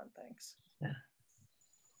uncommon things.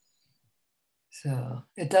 So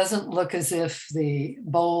it doesn't look as if the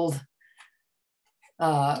bold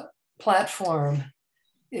platform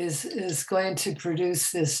is going to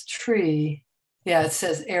produce this tree. Yeah, it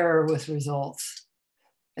says error with results.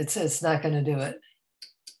 It says it's not going to do it.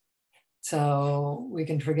 So we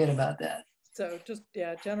can forget about that. So just,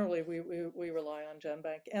 generally we rely on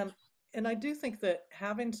GenBank. And I do think that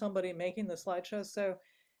having somebody making the slideshows, so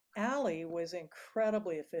Allie was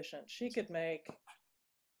incredibly efficient. She could make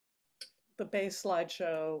the base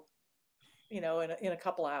slideshow, you know, in a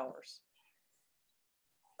couple hours.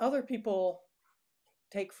 Other people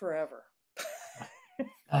take forever.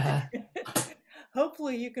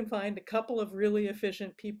 Hopefully you can find a couple of really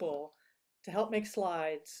efficient people to help make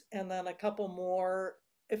slides, and then a couple more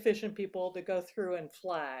efficient people to go through and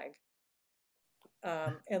flag.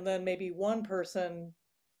 And then maybe one person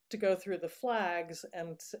to go through the flags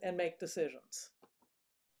and make decisions.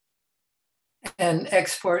 And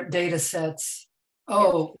export data sets.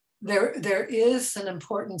 Oh, there is an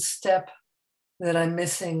important step that I'm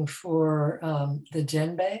missing for the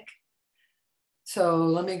GenBank. So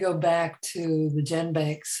let me go back to the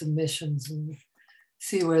GenBank submissions and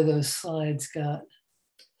see where those slides got.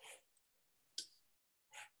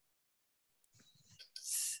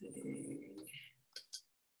 Let's see.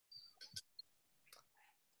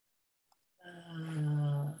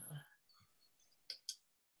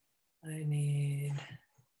 I need.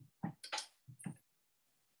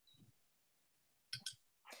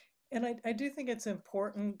 And I do think it's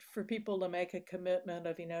important for people to make a commitment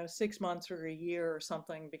of, you know, 6 months or a year or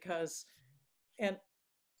something, because, and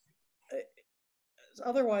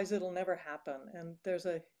otherwise it'll never happen. And there's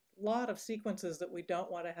a lot of sequences that we don't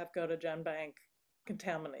want to have go to GenBank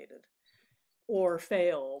contaminated or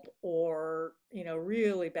failed or, you know,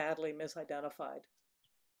 really badly misidentified.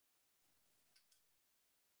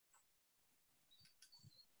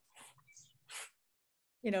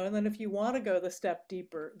 You know, and then if you want to go the steps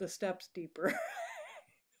deeper,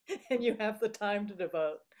 and you have the time to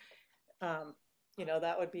devote, you know,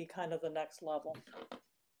 that would be kind of the next level.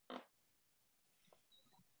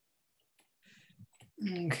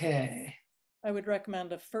 Okay. I would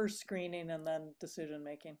recommend a first screening and then decision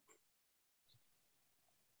making.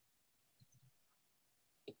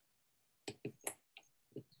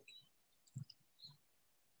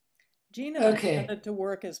 Gina tended to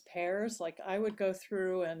work as pairs. Like I would go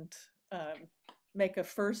through and make a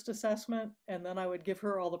first assessment, and then I would give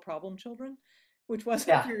her all the problem children, which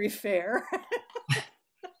wasn't very fair.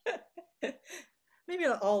 Maybe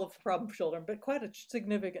not all of the problem children, but quite a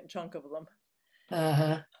significant chunk of them.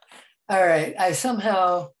 All right. I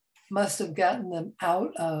somehow must have gotten them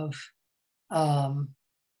out of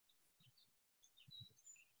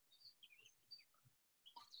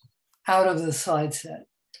the slide set.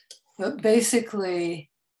 But basically,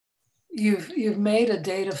 you've made a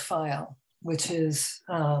data file, which is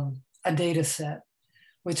a data set,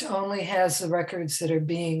 which only has the records that are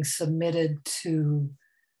being submitted to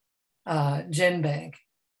GenBank.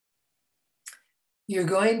 You're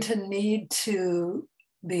going to need to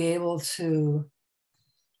be able to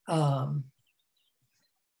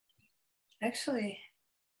actually,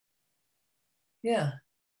 yeah.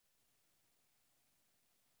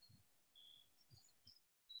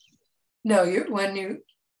 No,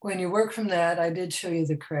 when you work from that, I did show you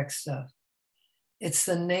the correct stuff. It's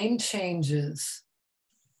the name changes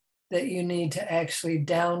that you need to actually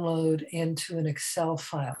download into an Excel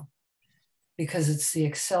file, because it's the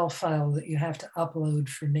Excel file that you have to upload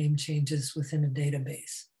for name changes within a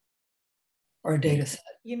database or a data set.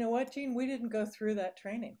 You know what, Jean? We didn't go through that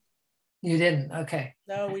training. You didn't? Okay.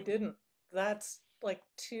 No, we didn't. That's like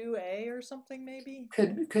 2A or something, maybe?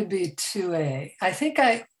 Could be 2A. I think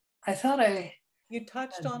I thought I... You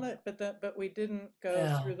touched on it, but we didn't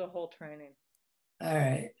go through the whole training. All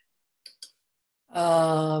right.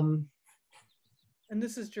 And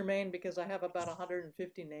this is germane because I have about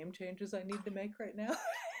 150 name changes I need to make right now.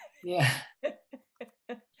 Yeah.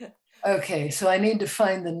 Okay, so I need to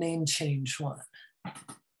find the name change one.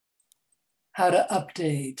 How to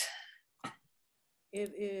update.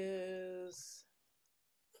 It is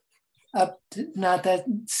not that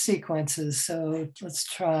sequences. So let's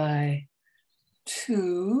try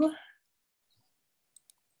 2.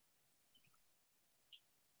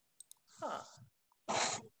 Huh.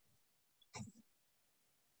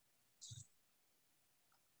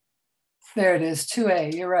 There it is,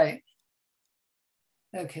 2A, you're right.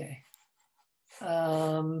 Okay.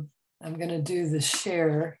 I'm gonna do the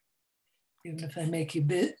share, even if I make you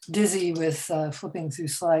dizzy with flipping through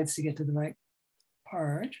slides to get to the right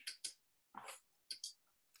part.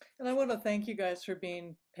 And I want to thank you guys for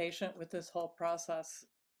being patient with this whole process.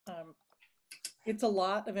 It's a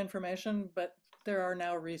lot of information, but there are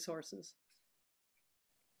now resources.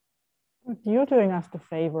 You're doing us the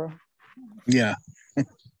favor. Yeah. I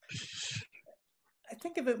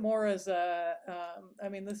think of it more as I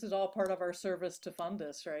mean, this is all part of our service to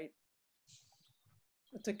FunDiS, right?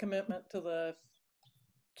 It's a commitment to the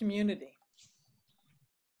community.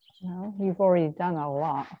 No, you've already done a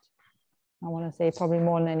lot. I want to say probably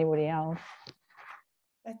more than anybody else.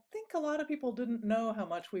 I think a lot of people didn't know how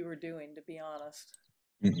much we were doing, to be honest.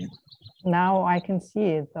 Mm-hmm. Now I can see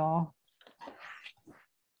it though.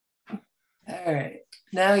 All right,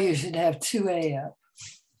 now you should have 2A up.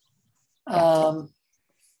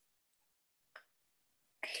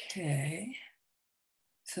 Okay,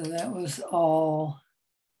 so that was all.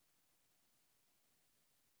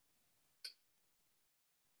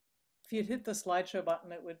 If you'd hit the slideshow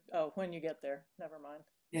button, it would, oh, when you get there, never mind.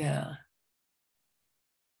 Yeah.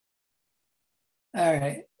 All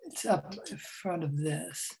right, it's up in front of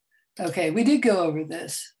this. Okay, we did go over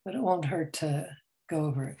this, but it won't hurt to go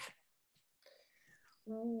over it.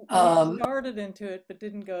 We started into it, but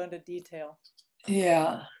didn't go into detail.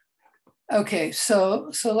 Yeah. Okay,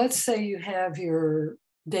 so let's say you have your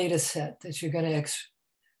data set that you're going to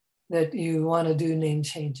that you want to do name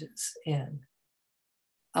changes in.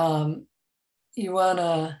 You want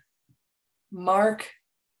to mark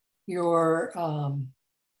your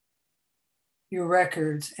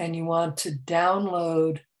records, and you want to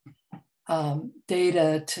download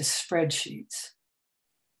data to spreadsheets.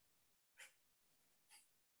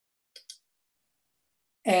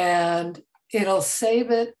 And it'll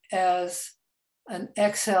save it as an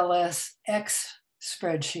XLSX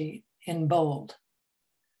spreadsheet in bold.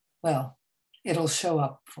 Well, it'll show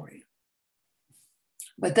up for you.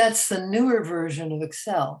 But that's the newer version of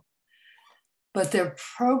Excel. But their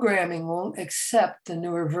programming won't accept the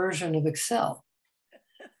newer version of Excel.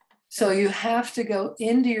 So you have to go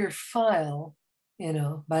into your file, you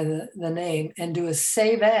know, by the name, and do a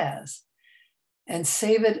save as, and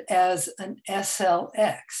save it as an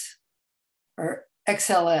SLX, or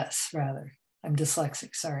XLS rather. I'm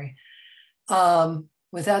dyslexic, sorry.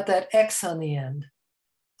 Without that X on the end,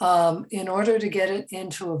 in order to get it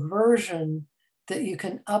into a version that you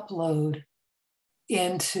can upload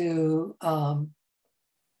into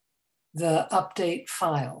the update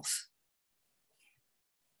files.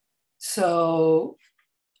 So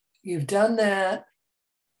you've done that,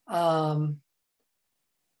 and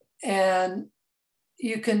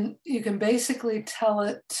you can basically tell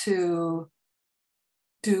it to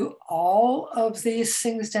do all of these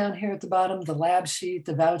things down here at the bottom: the lab sheet,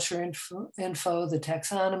 the voucher info, the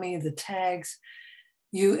taxonomy, the tags.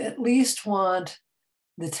 You at least want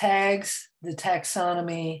the tags, the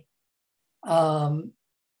taxonomy, and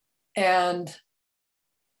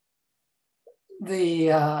the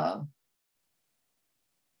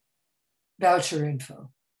voucher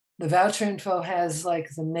info. The voucher info has like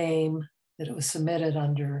the name that it was submitted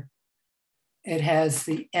under. It has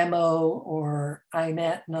the MO or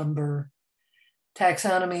INAT number.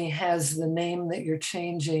 Taxonomy has the name that you're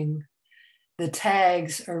changing. The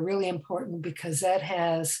tags are really important because that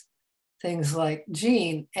has things like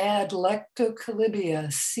gene, add Lectocolibia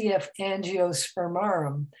CF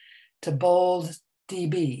angiospermarum to bold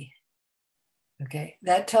DB. Okay,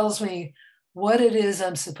 that tells me what it is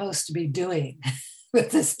I'm supposed to be doing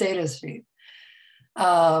with this data sheet.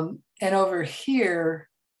 And over here,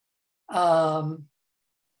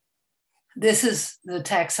 this is the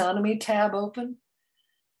taxonomy tab open.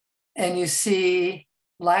 And you see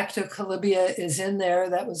Lactocolibia is in there.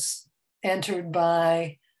 That was entered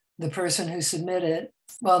by the person who submitted.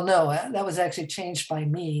 Well, no, that was actually changed by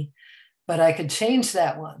me, but I could change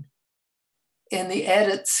that one in the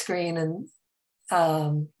edit screen, and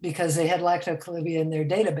because they had Lactocolibia in their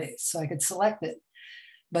database, so I could select it.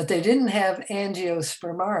 But they didn't have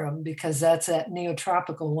angiospermarum because that's that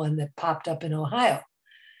neotropical one that popped up in Ohio.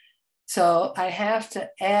 So I have to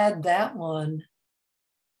add that one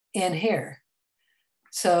in here.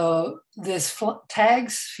 So this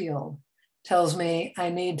tags field tells me I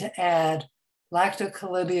need to add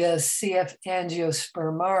Lactocolibia CF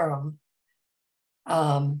angiospermarum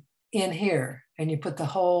in here. And you put the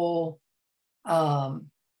whole name,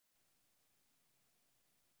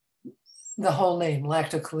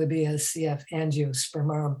 Lactocolibia CF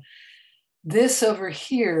angiospermarum. This over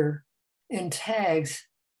here in tags,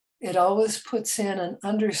 it always puts in an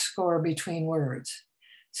underscore between words.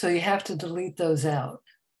 So you have to delete those out.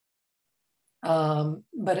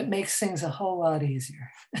 But it makes things a whole lot easier.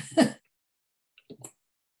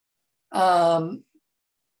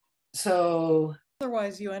 So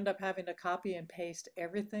otherwise you end up having to copy and paste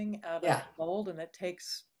everything out of bold, and it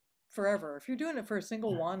takes forever. If you're doing it for a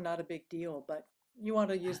single one, not a big deal, but you want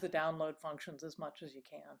to use the download functions as much as you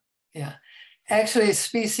can. Yeah, actually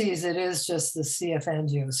species, it is just the CF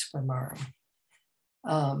angiospermarum.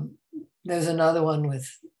 There's another one with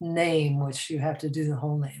name, which you have to do the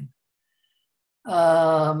whole name.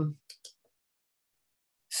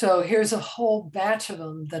 So here's a whole batch of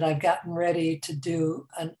them that I've gotten ready to do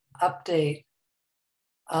an update.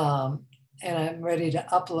 And I'm ready to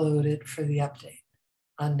upload it for the update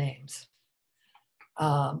on names.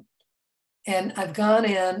 And I've gone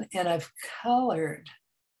in and I've colored.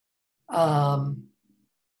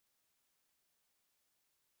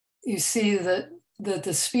 You see that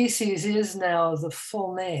the species is now the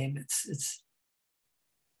full name. It's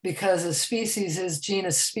because a species is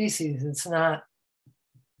genus species. It's not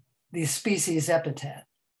the species epithet.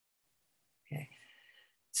 Okay,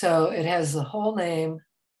 so it has the whole name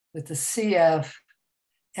with the CF,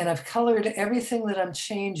 and I've colored everything that I'm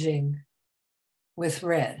changing with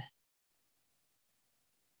red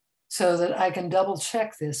so that I can double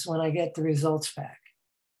check this when I get the results back.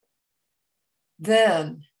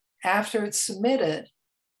 Then after it's submitted,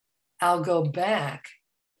 I'll go back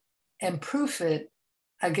and proof it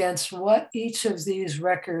against what each of these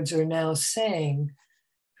records are now saying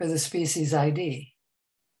for the species ID.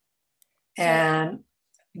 And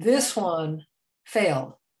this one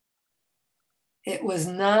failed. It was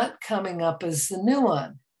not coming up as the new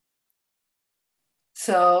one.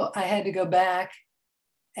 So I had to go back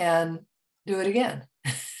and do it again.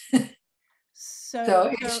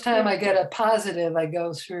 So each time I get a positive, I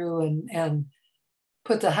go through and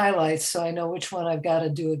put the highlights so I know which one I've got to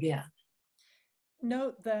do again.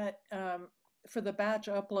 Note that for the batch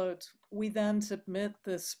uploads, we then submit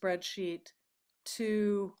the spreadsheet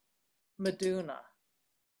to Meduna.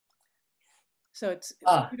 So it's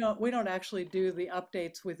we don't actually do the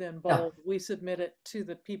updates within Bold. No. We submit it to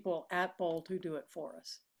the people at Bold who do it for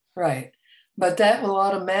us. Right. But that will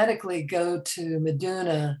automatically go to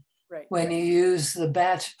Meduna when you use the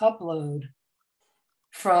batch upload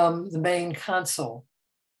from the main console.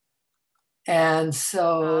 And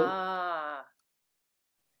so I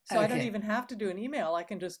don't even have to do an email. I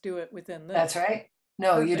can just do it within this. That's right.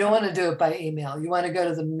 No, perfect. You don't want to do it by email. You want to go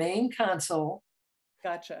to the main console.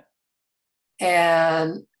 Gotcha.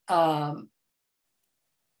 And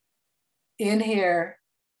in here,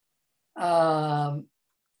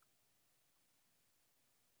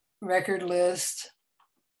 record list.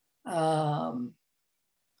 And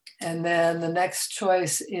then the next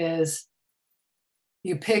choice is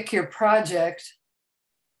you pick your project,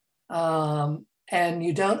 and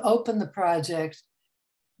you don't open the project,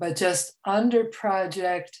 but just under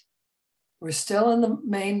project, we're still in the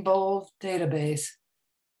main Bold database.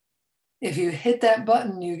 If you hit that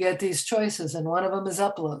button, you get these choices, and one of them is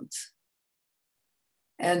uploads.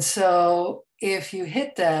 And so if you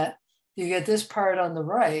hit that, you get this part on the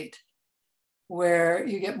right where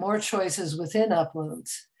you get more choices within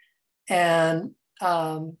uploads. And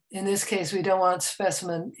in this case, we don't want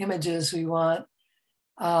specimen images, we want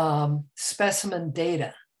specimen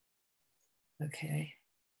data. Okay.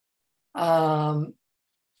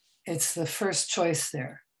 it's the first choice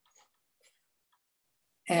there.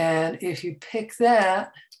 And if you pick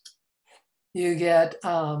that, you get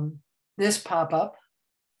this pop-up.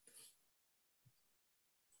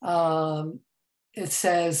 It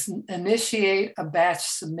says initiate a batch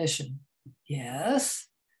submission. Yes.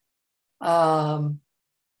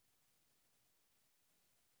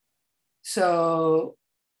 So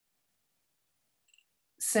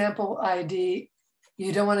sample ID,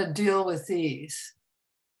 you don't want to deal with these.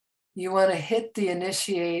 You want to hit the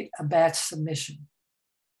initiate a batch submission.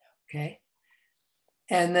 Okay.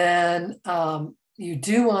 And then you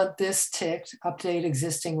do want this ticked, update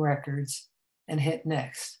existing records, and hit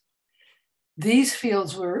next. These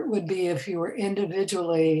fields would be if you were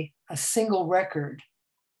individually a single record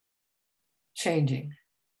changing.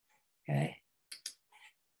 Okay.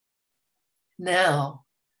 Now,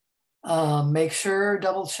 make sure,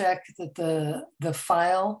 double check that the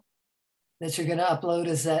file that you're going to upload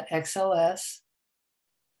is that XLS.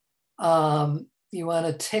 You want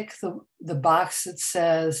to tick the box that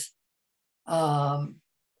says taxonomy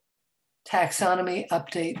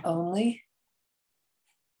update only,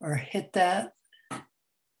 or hit that.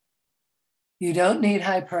 You don't need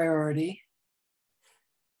high priority.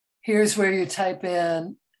 Here's where you type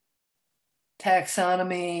in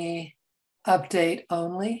taxonomy update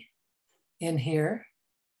only in here,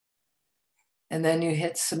 and then you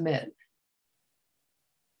hit submit.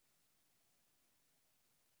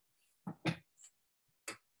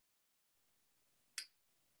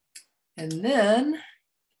 And then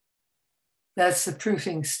that's the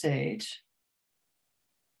proofing stage.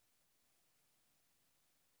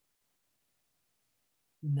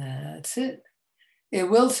 And that's it. It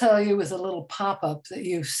will tell you with a little pop-up that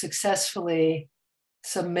you've successfully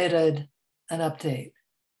submitted an update.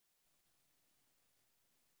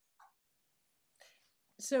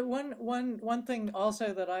 So one thing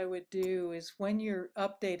also that I would do is when you're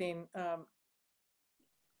updating,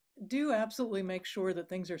 do absolutely make sure that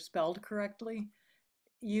things are spelled correctly.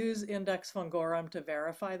 Use Index Fungorum to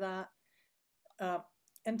verify that.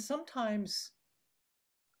 And sometimes,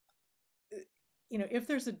 you know, if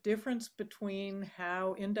there's a difference between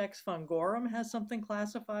how Index Fungorum has something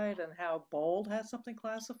classified and how Bold has something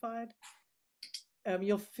classified,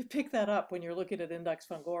 you'll pick that up when you're looking at Index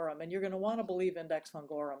Fungorum, and you're going to want to believe Index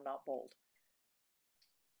Fungorum, not Bold.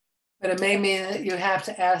 But it may mean that you have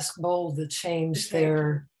to ask Bold to change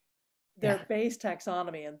their base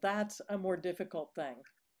taxonomy, and that's a more difficult thing.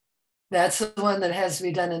 That's the one that has to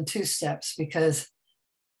be done in 2 steps because,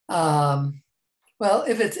 well,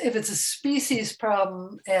 if it's a species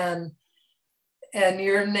problem and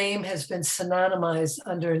your name has been synonymized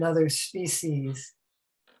under another species,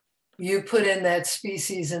 you put in that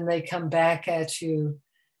species and they come back at you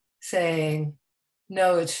saying,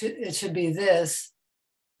 no, it should be this.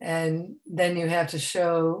 And then you have to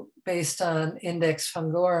show based on Index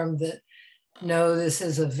Fungorum that, no, this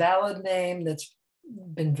is a valid name that's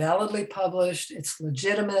been validly published. It's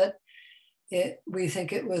legitimate. We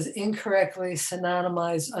think it was incorrectly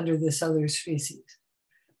synonymized under this other species.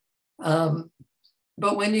 But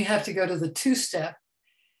when you have to go to the 2-step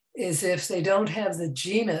is if they don't have the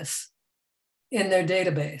genus in their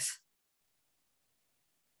database.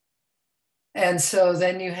 And so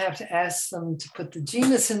then you have to ask them to put the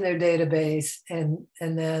genus in their database and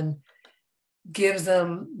then give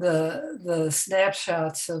them the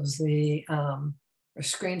snapshots of the, or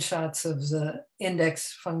screenshots of the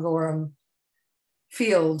Index Fungorum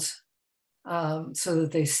fields so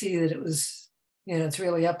that they see that it was, you know, it's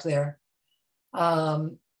really up there.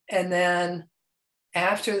 And then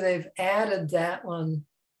after they've added that one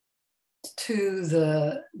to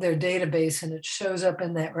their database and it shows up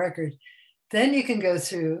in that record, then you can go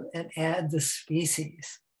through and add the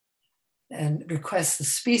species and request the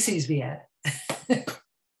species be added.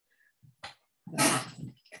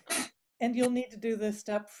 And you'll need to do this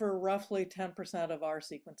step for roughly 10% of our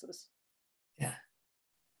sequences. Yeah.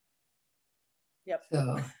 Yep.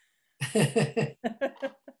 So.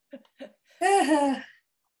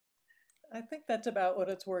 I think that's about what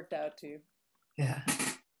it's worked out to. Yeah.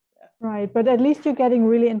 Right, but at least you're getting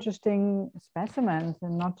really interesting specimens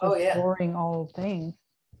and not just yeah. boring old things.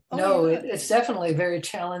 No, it's definitely very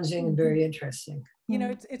challenging and very interesting. You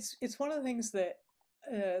know, it's one of the things that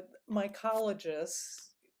mycologists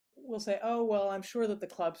will say, oh, well, I'm sure that the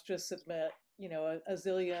clubs just submit, you know, a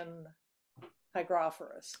zillion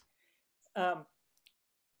hygrophorus. Or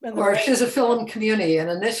Schizophilum community, and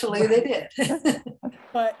initially they did.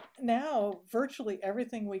 But now virtually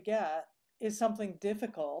everything we get is something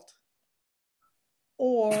difficult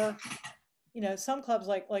or you know, some clubs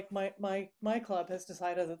like my club has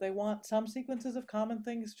decided that they want some sequences of common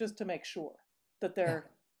things just to make sure that they're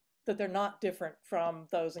not different from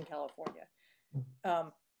those in California.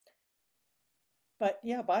 But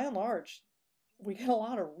yeah, by and large, we get a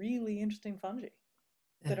lot of really interesting fungi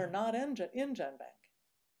that are not in GenBank.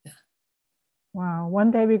 Wow,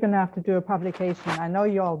 one day we're going to have to do a publication. I know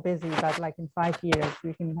you're all busy, but like in 5 years,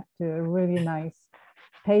 we can do a really nice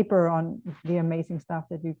paper on the amazing stuff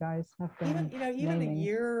that you guys have been Even naming. a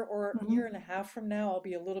year or a year and a half from now, I'll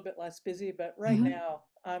be a little bit less busy, but right now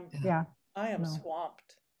I am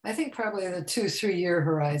swamped. I think probably the 2-3 year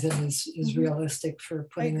horizon is realistic for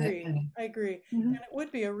putting that kind of. I agree. And it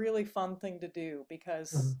would be a really fun thing to do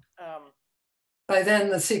because by then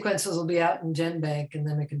the sequences will be out in GenBank and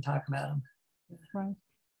then we can talk about them. Right.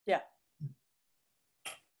 Yeah.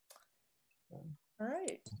 All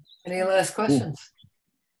right. Any last questions?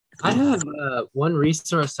 I have one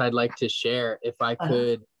resource I'd like to share if I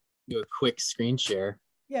could do a quick screen share.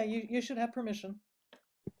 Yeah, you should have permission.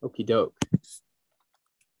 Okie doke.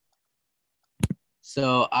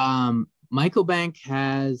 So MycoBank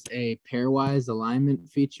has a pairwise alignment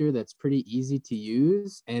feature that's pretty easy to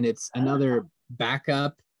use, and it's another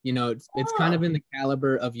backup. You know, it's kind of in the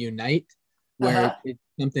caliber of Unite, where it's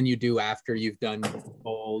something you do after you've done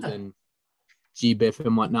Bold and GBIF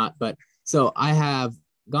and whatnot. But so I have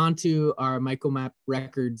gone to our MycoMap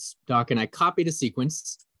records doc and I copied a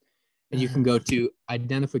sequence, and you can go to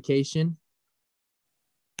identification,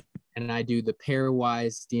 and I do the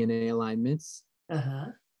pairwise DNA alignments.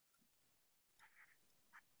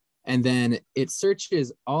 And then it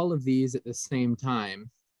searches all of these at the same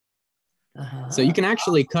time. So you can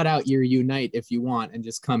actually cut out your Unite if you want and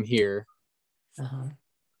just come here.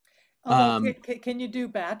 Can you do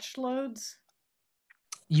batch loads?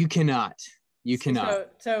 You cannot. You cannot.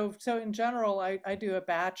 So in general, I do a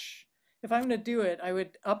batch. If I'm going to do it, I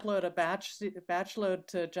would upload a batch load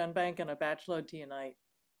to GenBank and a batch load to Unite.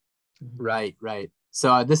 Right.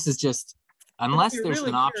 So this is just, unless there's really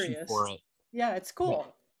an option curious. for it. Yeah, it's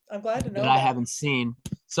cool. I'm glad to know that I haven't seen.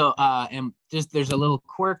 So and just there's a little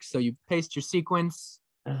quirk. So you paste your sequence,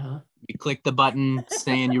 you click the button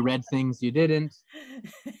saying you read things you didn't,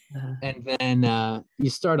 and then you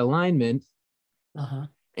start alignment.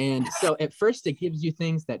 And so at first it gives you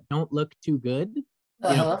things that don't look too good, you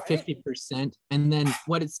know, 50%. And then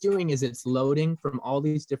what it's doing is it's loading from all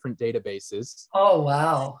these different databases. Oh,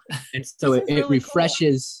 wow. And so it really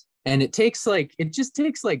refreshes, cool. And it just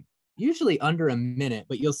takes like usually under a minute,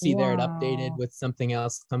 but you'll see there it updated with something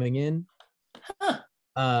else coming in.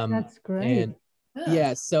 That's great. And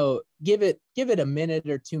yeah, so give it a minute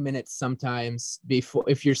or 2 minutes sometimes before,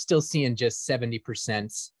 if you're still seeing just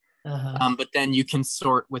 70%. But then you can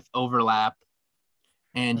sort with overlap,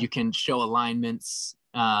 and you can show alignments.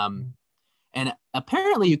 And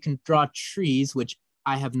apparently you can draw trees, which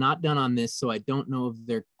I have not done on this, so I don't know of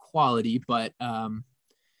their quality, but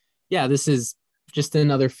yeah, this is just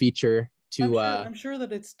another feature to I'm sure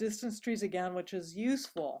that it's distance trees again, which is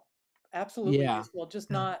useful, absolutely useful, just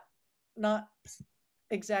not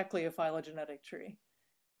exactly a phylogenetic tree.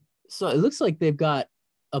 So it looks like they've got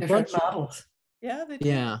a bunch of models. Yeah, they do.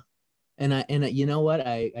 Yeah. And you know what,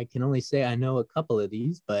 I can only say I know a couple of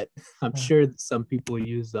these, but I'm sure that some people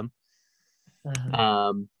use them.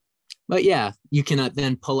 But yeah, you can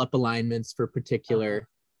then pull up alignments for particular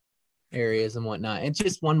areas and whatnot. It's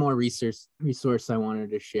just one more resource I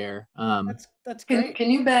wanted to share. That's great.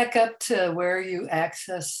 Can you back up to where you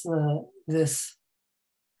access this?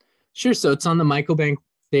 Sure. So it's on the MycoBank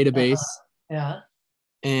database. Yeah.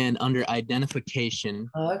 And under identification.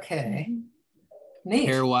 Okay. Neat.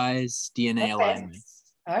 Pairwise DNA alignments.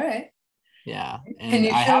 All right. Yeah. And can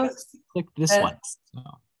you show us click this one? So.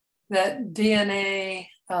 That DNA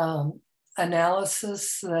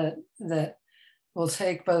analysis that will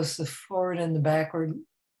take both the forward and the backward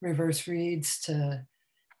reverse reads to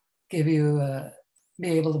give you be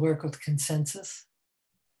able to work with consensus?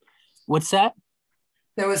 What's that?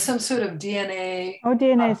 There was some sort of DNA. Oh,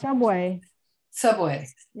 DNA subway. Subway.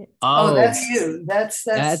 Oh, that's you. That's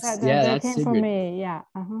that came from me. Yeah.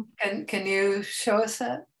 Can you show us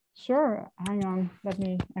that? Sure. Hang on. Let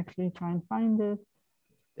me actually try and find it.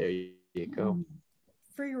 There you go.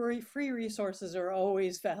 Free resources are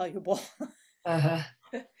always valuable.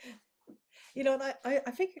 You know, and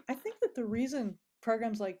I think that the reason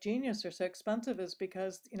programs like Genius are so expensive is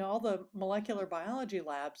because, you know, all the molecular biology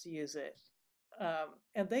labs use it,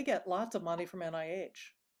 and they get lots of money from NIH,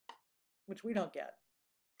 which we don't get.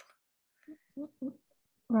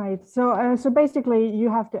 Right. So so basically you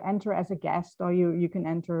have to enter as a guest, or you can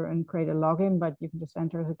enter and create a login, but you can just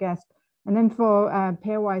enter as a guest. And then for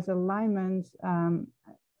pairwise alignments,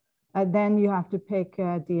 then you have to pick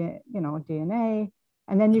DNA,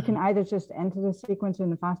 and then you can either just enter the sequence in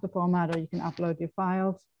the FASTA format, or you can upload your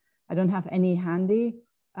files. I don't have any handy,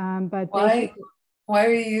 but why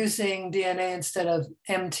are you using DNA instead of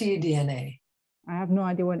mtDNA? I have no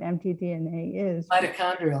idea what mtDNA is.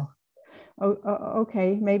 Mitochondrial. Oh,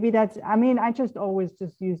 okay, maybe that's. I mean, I just always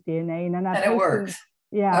just use DNA, and then it works.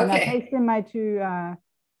 Yeah, okay. And I paste in my two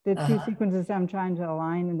sequences I'm trying to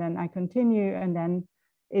align, and then I continue, and then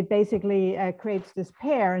it basically creates this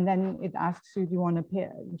pair, and then it asks you, do you want to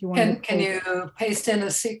pair? Do you want can you paste in a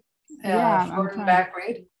forward and back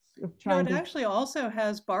read? No, it actually also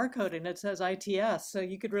has barcoding. It says ITS, so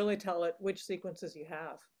you could really tell it which sequences you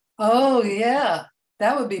have. Oh yeah,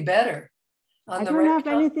 that would be better. I don't have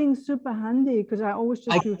anything super handy because I always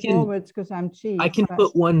just do forwards because I'm cheap. I can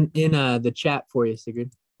put one in the chat for you,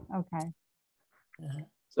 Sigrid. Okay.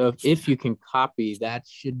 So if you can copy, that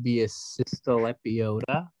should be a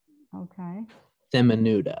Cystolepiota. Okay.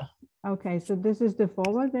 Seminuda. Okay, so this is the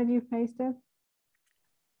forward that you pasted?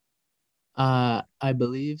 I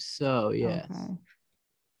believe so, yes. Okay.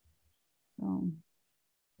 So.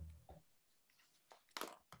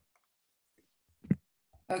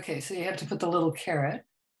 Okay, so you have to put the little caret.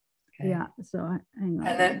 Okay. Yeah, so hang on.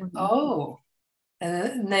 And then, and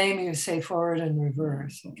the name you say forward and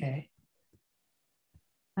reverse, okay.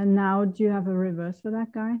 And now, do you have a reverse for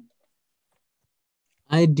that guy?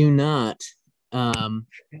 I do not.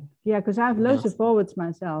 Yeah, because I have loads of forwards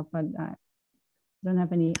myself, but I don't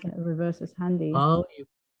have any reverses handy. Oh, you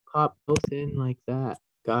pop both in like that.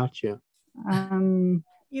 Gotcha.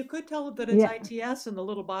 You could tell it that it's ITS in the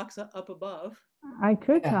little box up above. I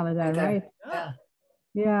could tell it that, right? Yeah.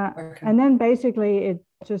 Yeah, okay. And then basically it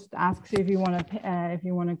just asks you if you want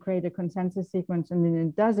to create a consensus sequence, and then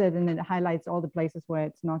it does it, and it highlights all the places where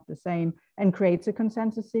it's not the same, and creates a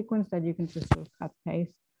consensus sequence that you can just sort of cut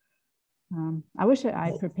paste. I wish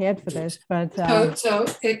I prepared for this, but so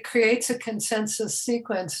it creates a consensus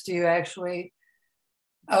sequence. Do you actually?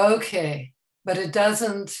 Okay, but it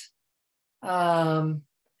doesn't.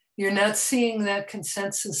 You're not seeing that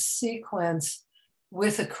consensus sequence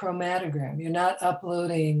with a chromatogram. You're not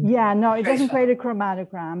uploading. Yeah, no, it doesn't create a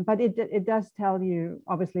chromatogram, but it does tell you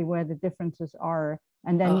obviously where the differences are,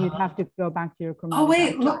 and then you'd have to go back to your chromatogram. Oh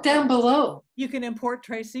wait, look down below. You can import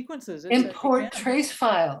trace sequences. Import trace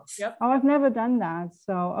files. Yep. Oh, I've never done that.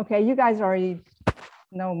 So okay, you guys already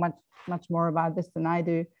know much more about this than I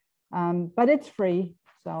do, but it's free.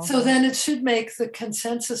 So then it should make the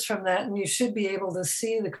consensus from that, and you should be able to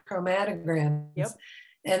see the chromatograms. Yep.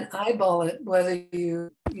 And eyeball it, whether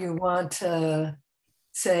you want to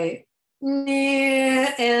say,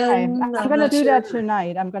 and I'm going to do that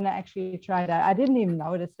tonight. I'm going to actually try that. I didn't even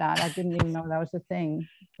notice that. I didn't even know that was a thing,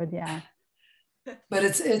 but yeah. But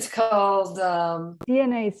it's called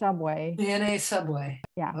DNA Subway. DNA Subway.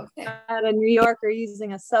 Yeah. Okay. At a New Yorker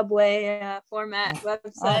using a Subway format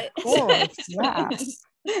website. Of course, yeah. It's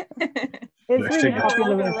really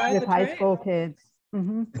popular with high school kids.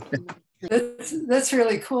 Mm-hmm. That's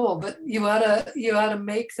really cool, but you ought to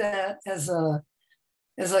make that as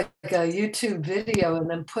like a YouTube video and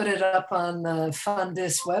then put it up on the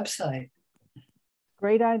FunDiS website.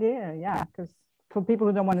 Great idea, yeah, because for people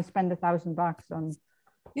who don't want to spend $1,000 on.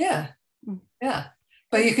 Yeah,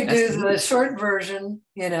 but you could do the short version,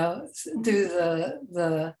 do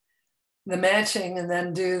the matching, and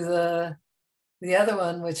then do the other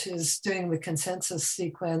one, which is doing the consensus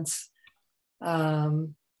sequence.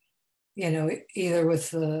 Either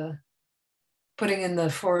with putting in the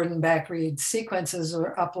forward and back read sequences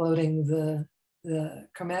or uploading the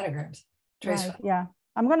chromatograms. Right, yeah,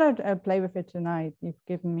 I'm going to play with it tonight. You've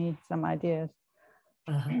given me some ideas.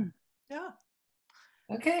 Yeah.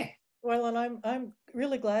 Okay. Well, and I'm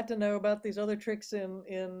really glad to know about these other tricks in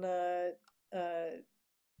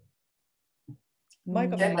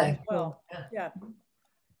Michael as well. Yeah.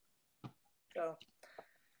 So.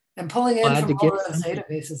 And pulling in from all those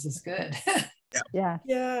databases is good. Yeah.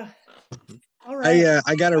 All right.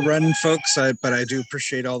 I got to run, folks, but I do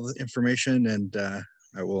appreciate all the information, and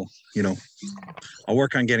I will, I'll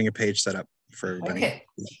work on getting a page set up for everybody. Okay.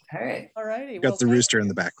 All right. All righty. Got the rooster in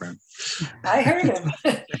the background. I heard him.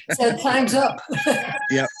 Said time's up.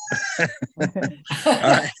 Yep. All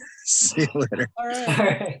right. See you later. All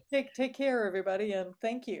right. Take care, everybody, and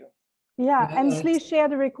thank you. Yeah, and please share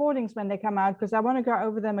the recordings when they come out, because I want to go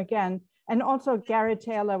over them again. And also, Gary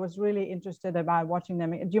Taylor was really interested about watching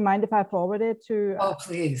them. Do you mind if I forward it to? Oh,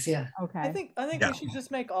 please, yeah. Okay. I think we should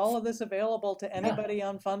just make all of this available to anybody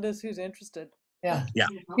on FunDiS who's interested. Yeah. Yeah.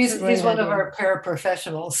 He's Great one of idea. our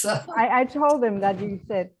paraprofessionals. So I told him that you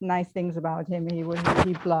said nice things about him.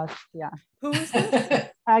 He blushed. Yeah. Who is this?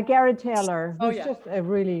 Garrett Taylor, Oh, who's yeah. just a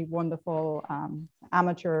really wonderful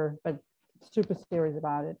amateur, but super serious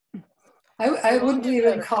about it. I wouldn't get even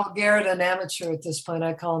better. call Garrett an amateur at this point.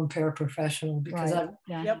 I call him paraprofessional because Right.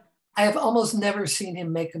 Yeah. Yep. I have almost never seen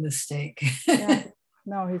him make a mistake. Yeah.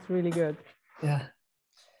 No, he's really good. Yeah.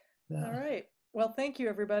 All right. Well, thank you,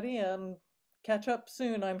 everybody, and catch up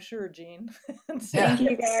soon, I'm sure, Jean. Yeah. Thank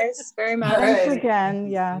you guys very much. All right. Thanks again.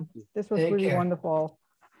 Yeah, Thank you. this was Take really care. wonderful.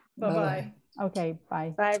 Bye-bye. Okay,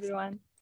 bye. Bye, everyone.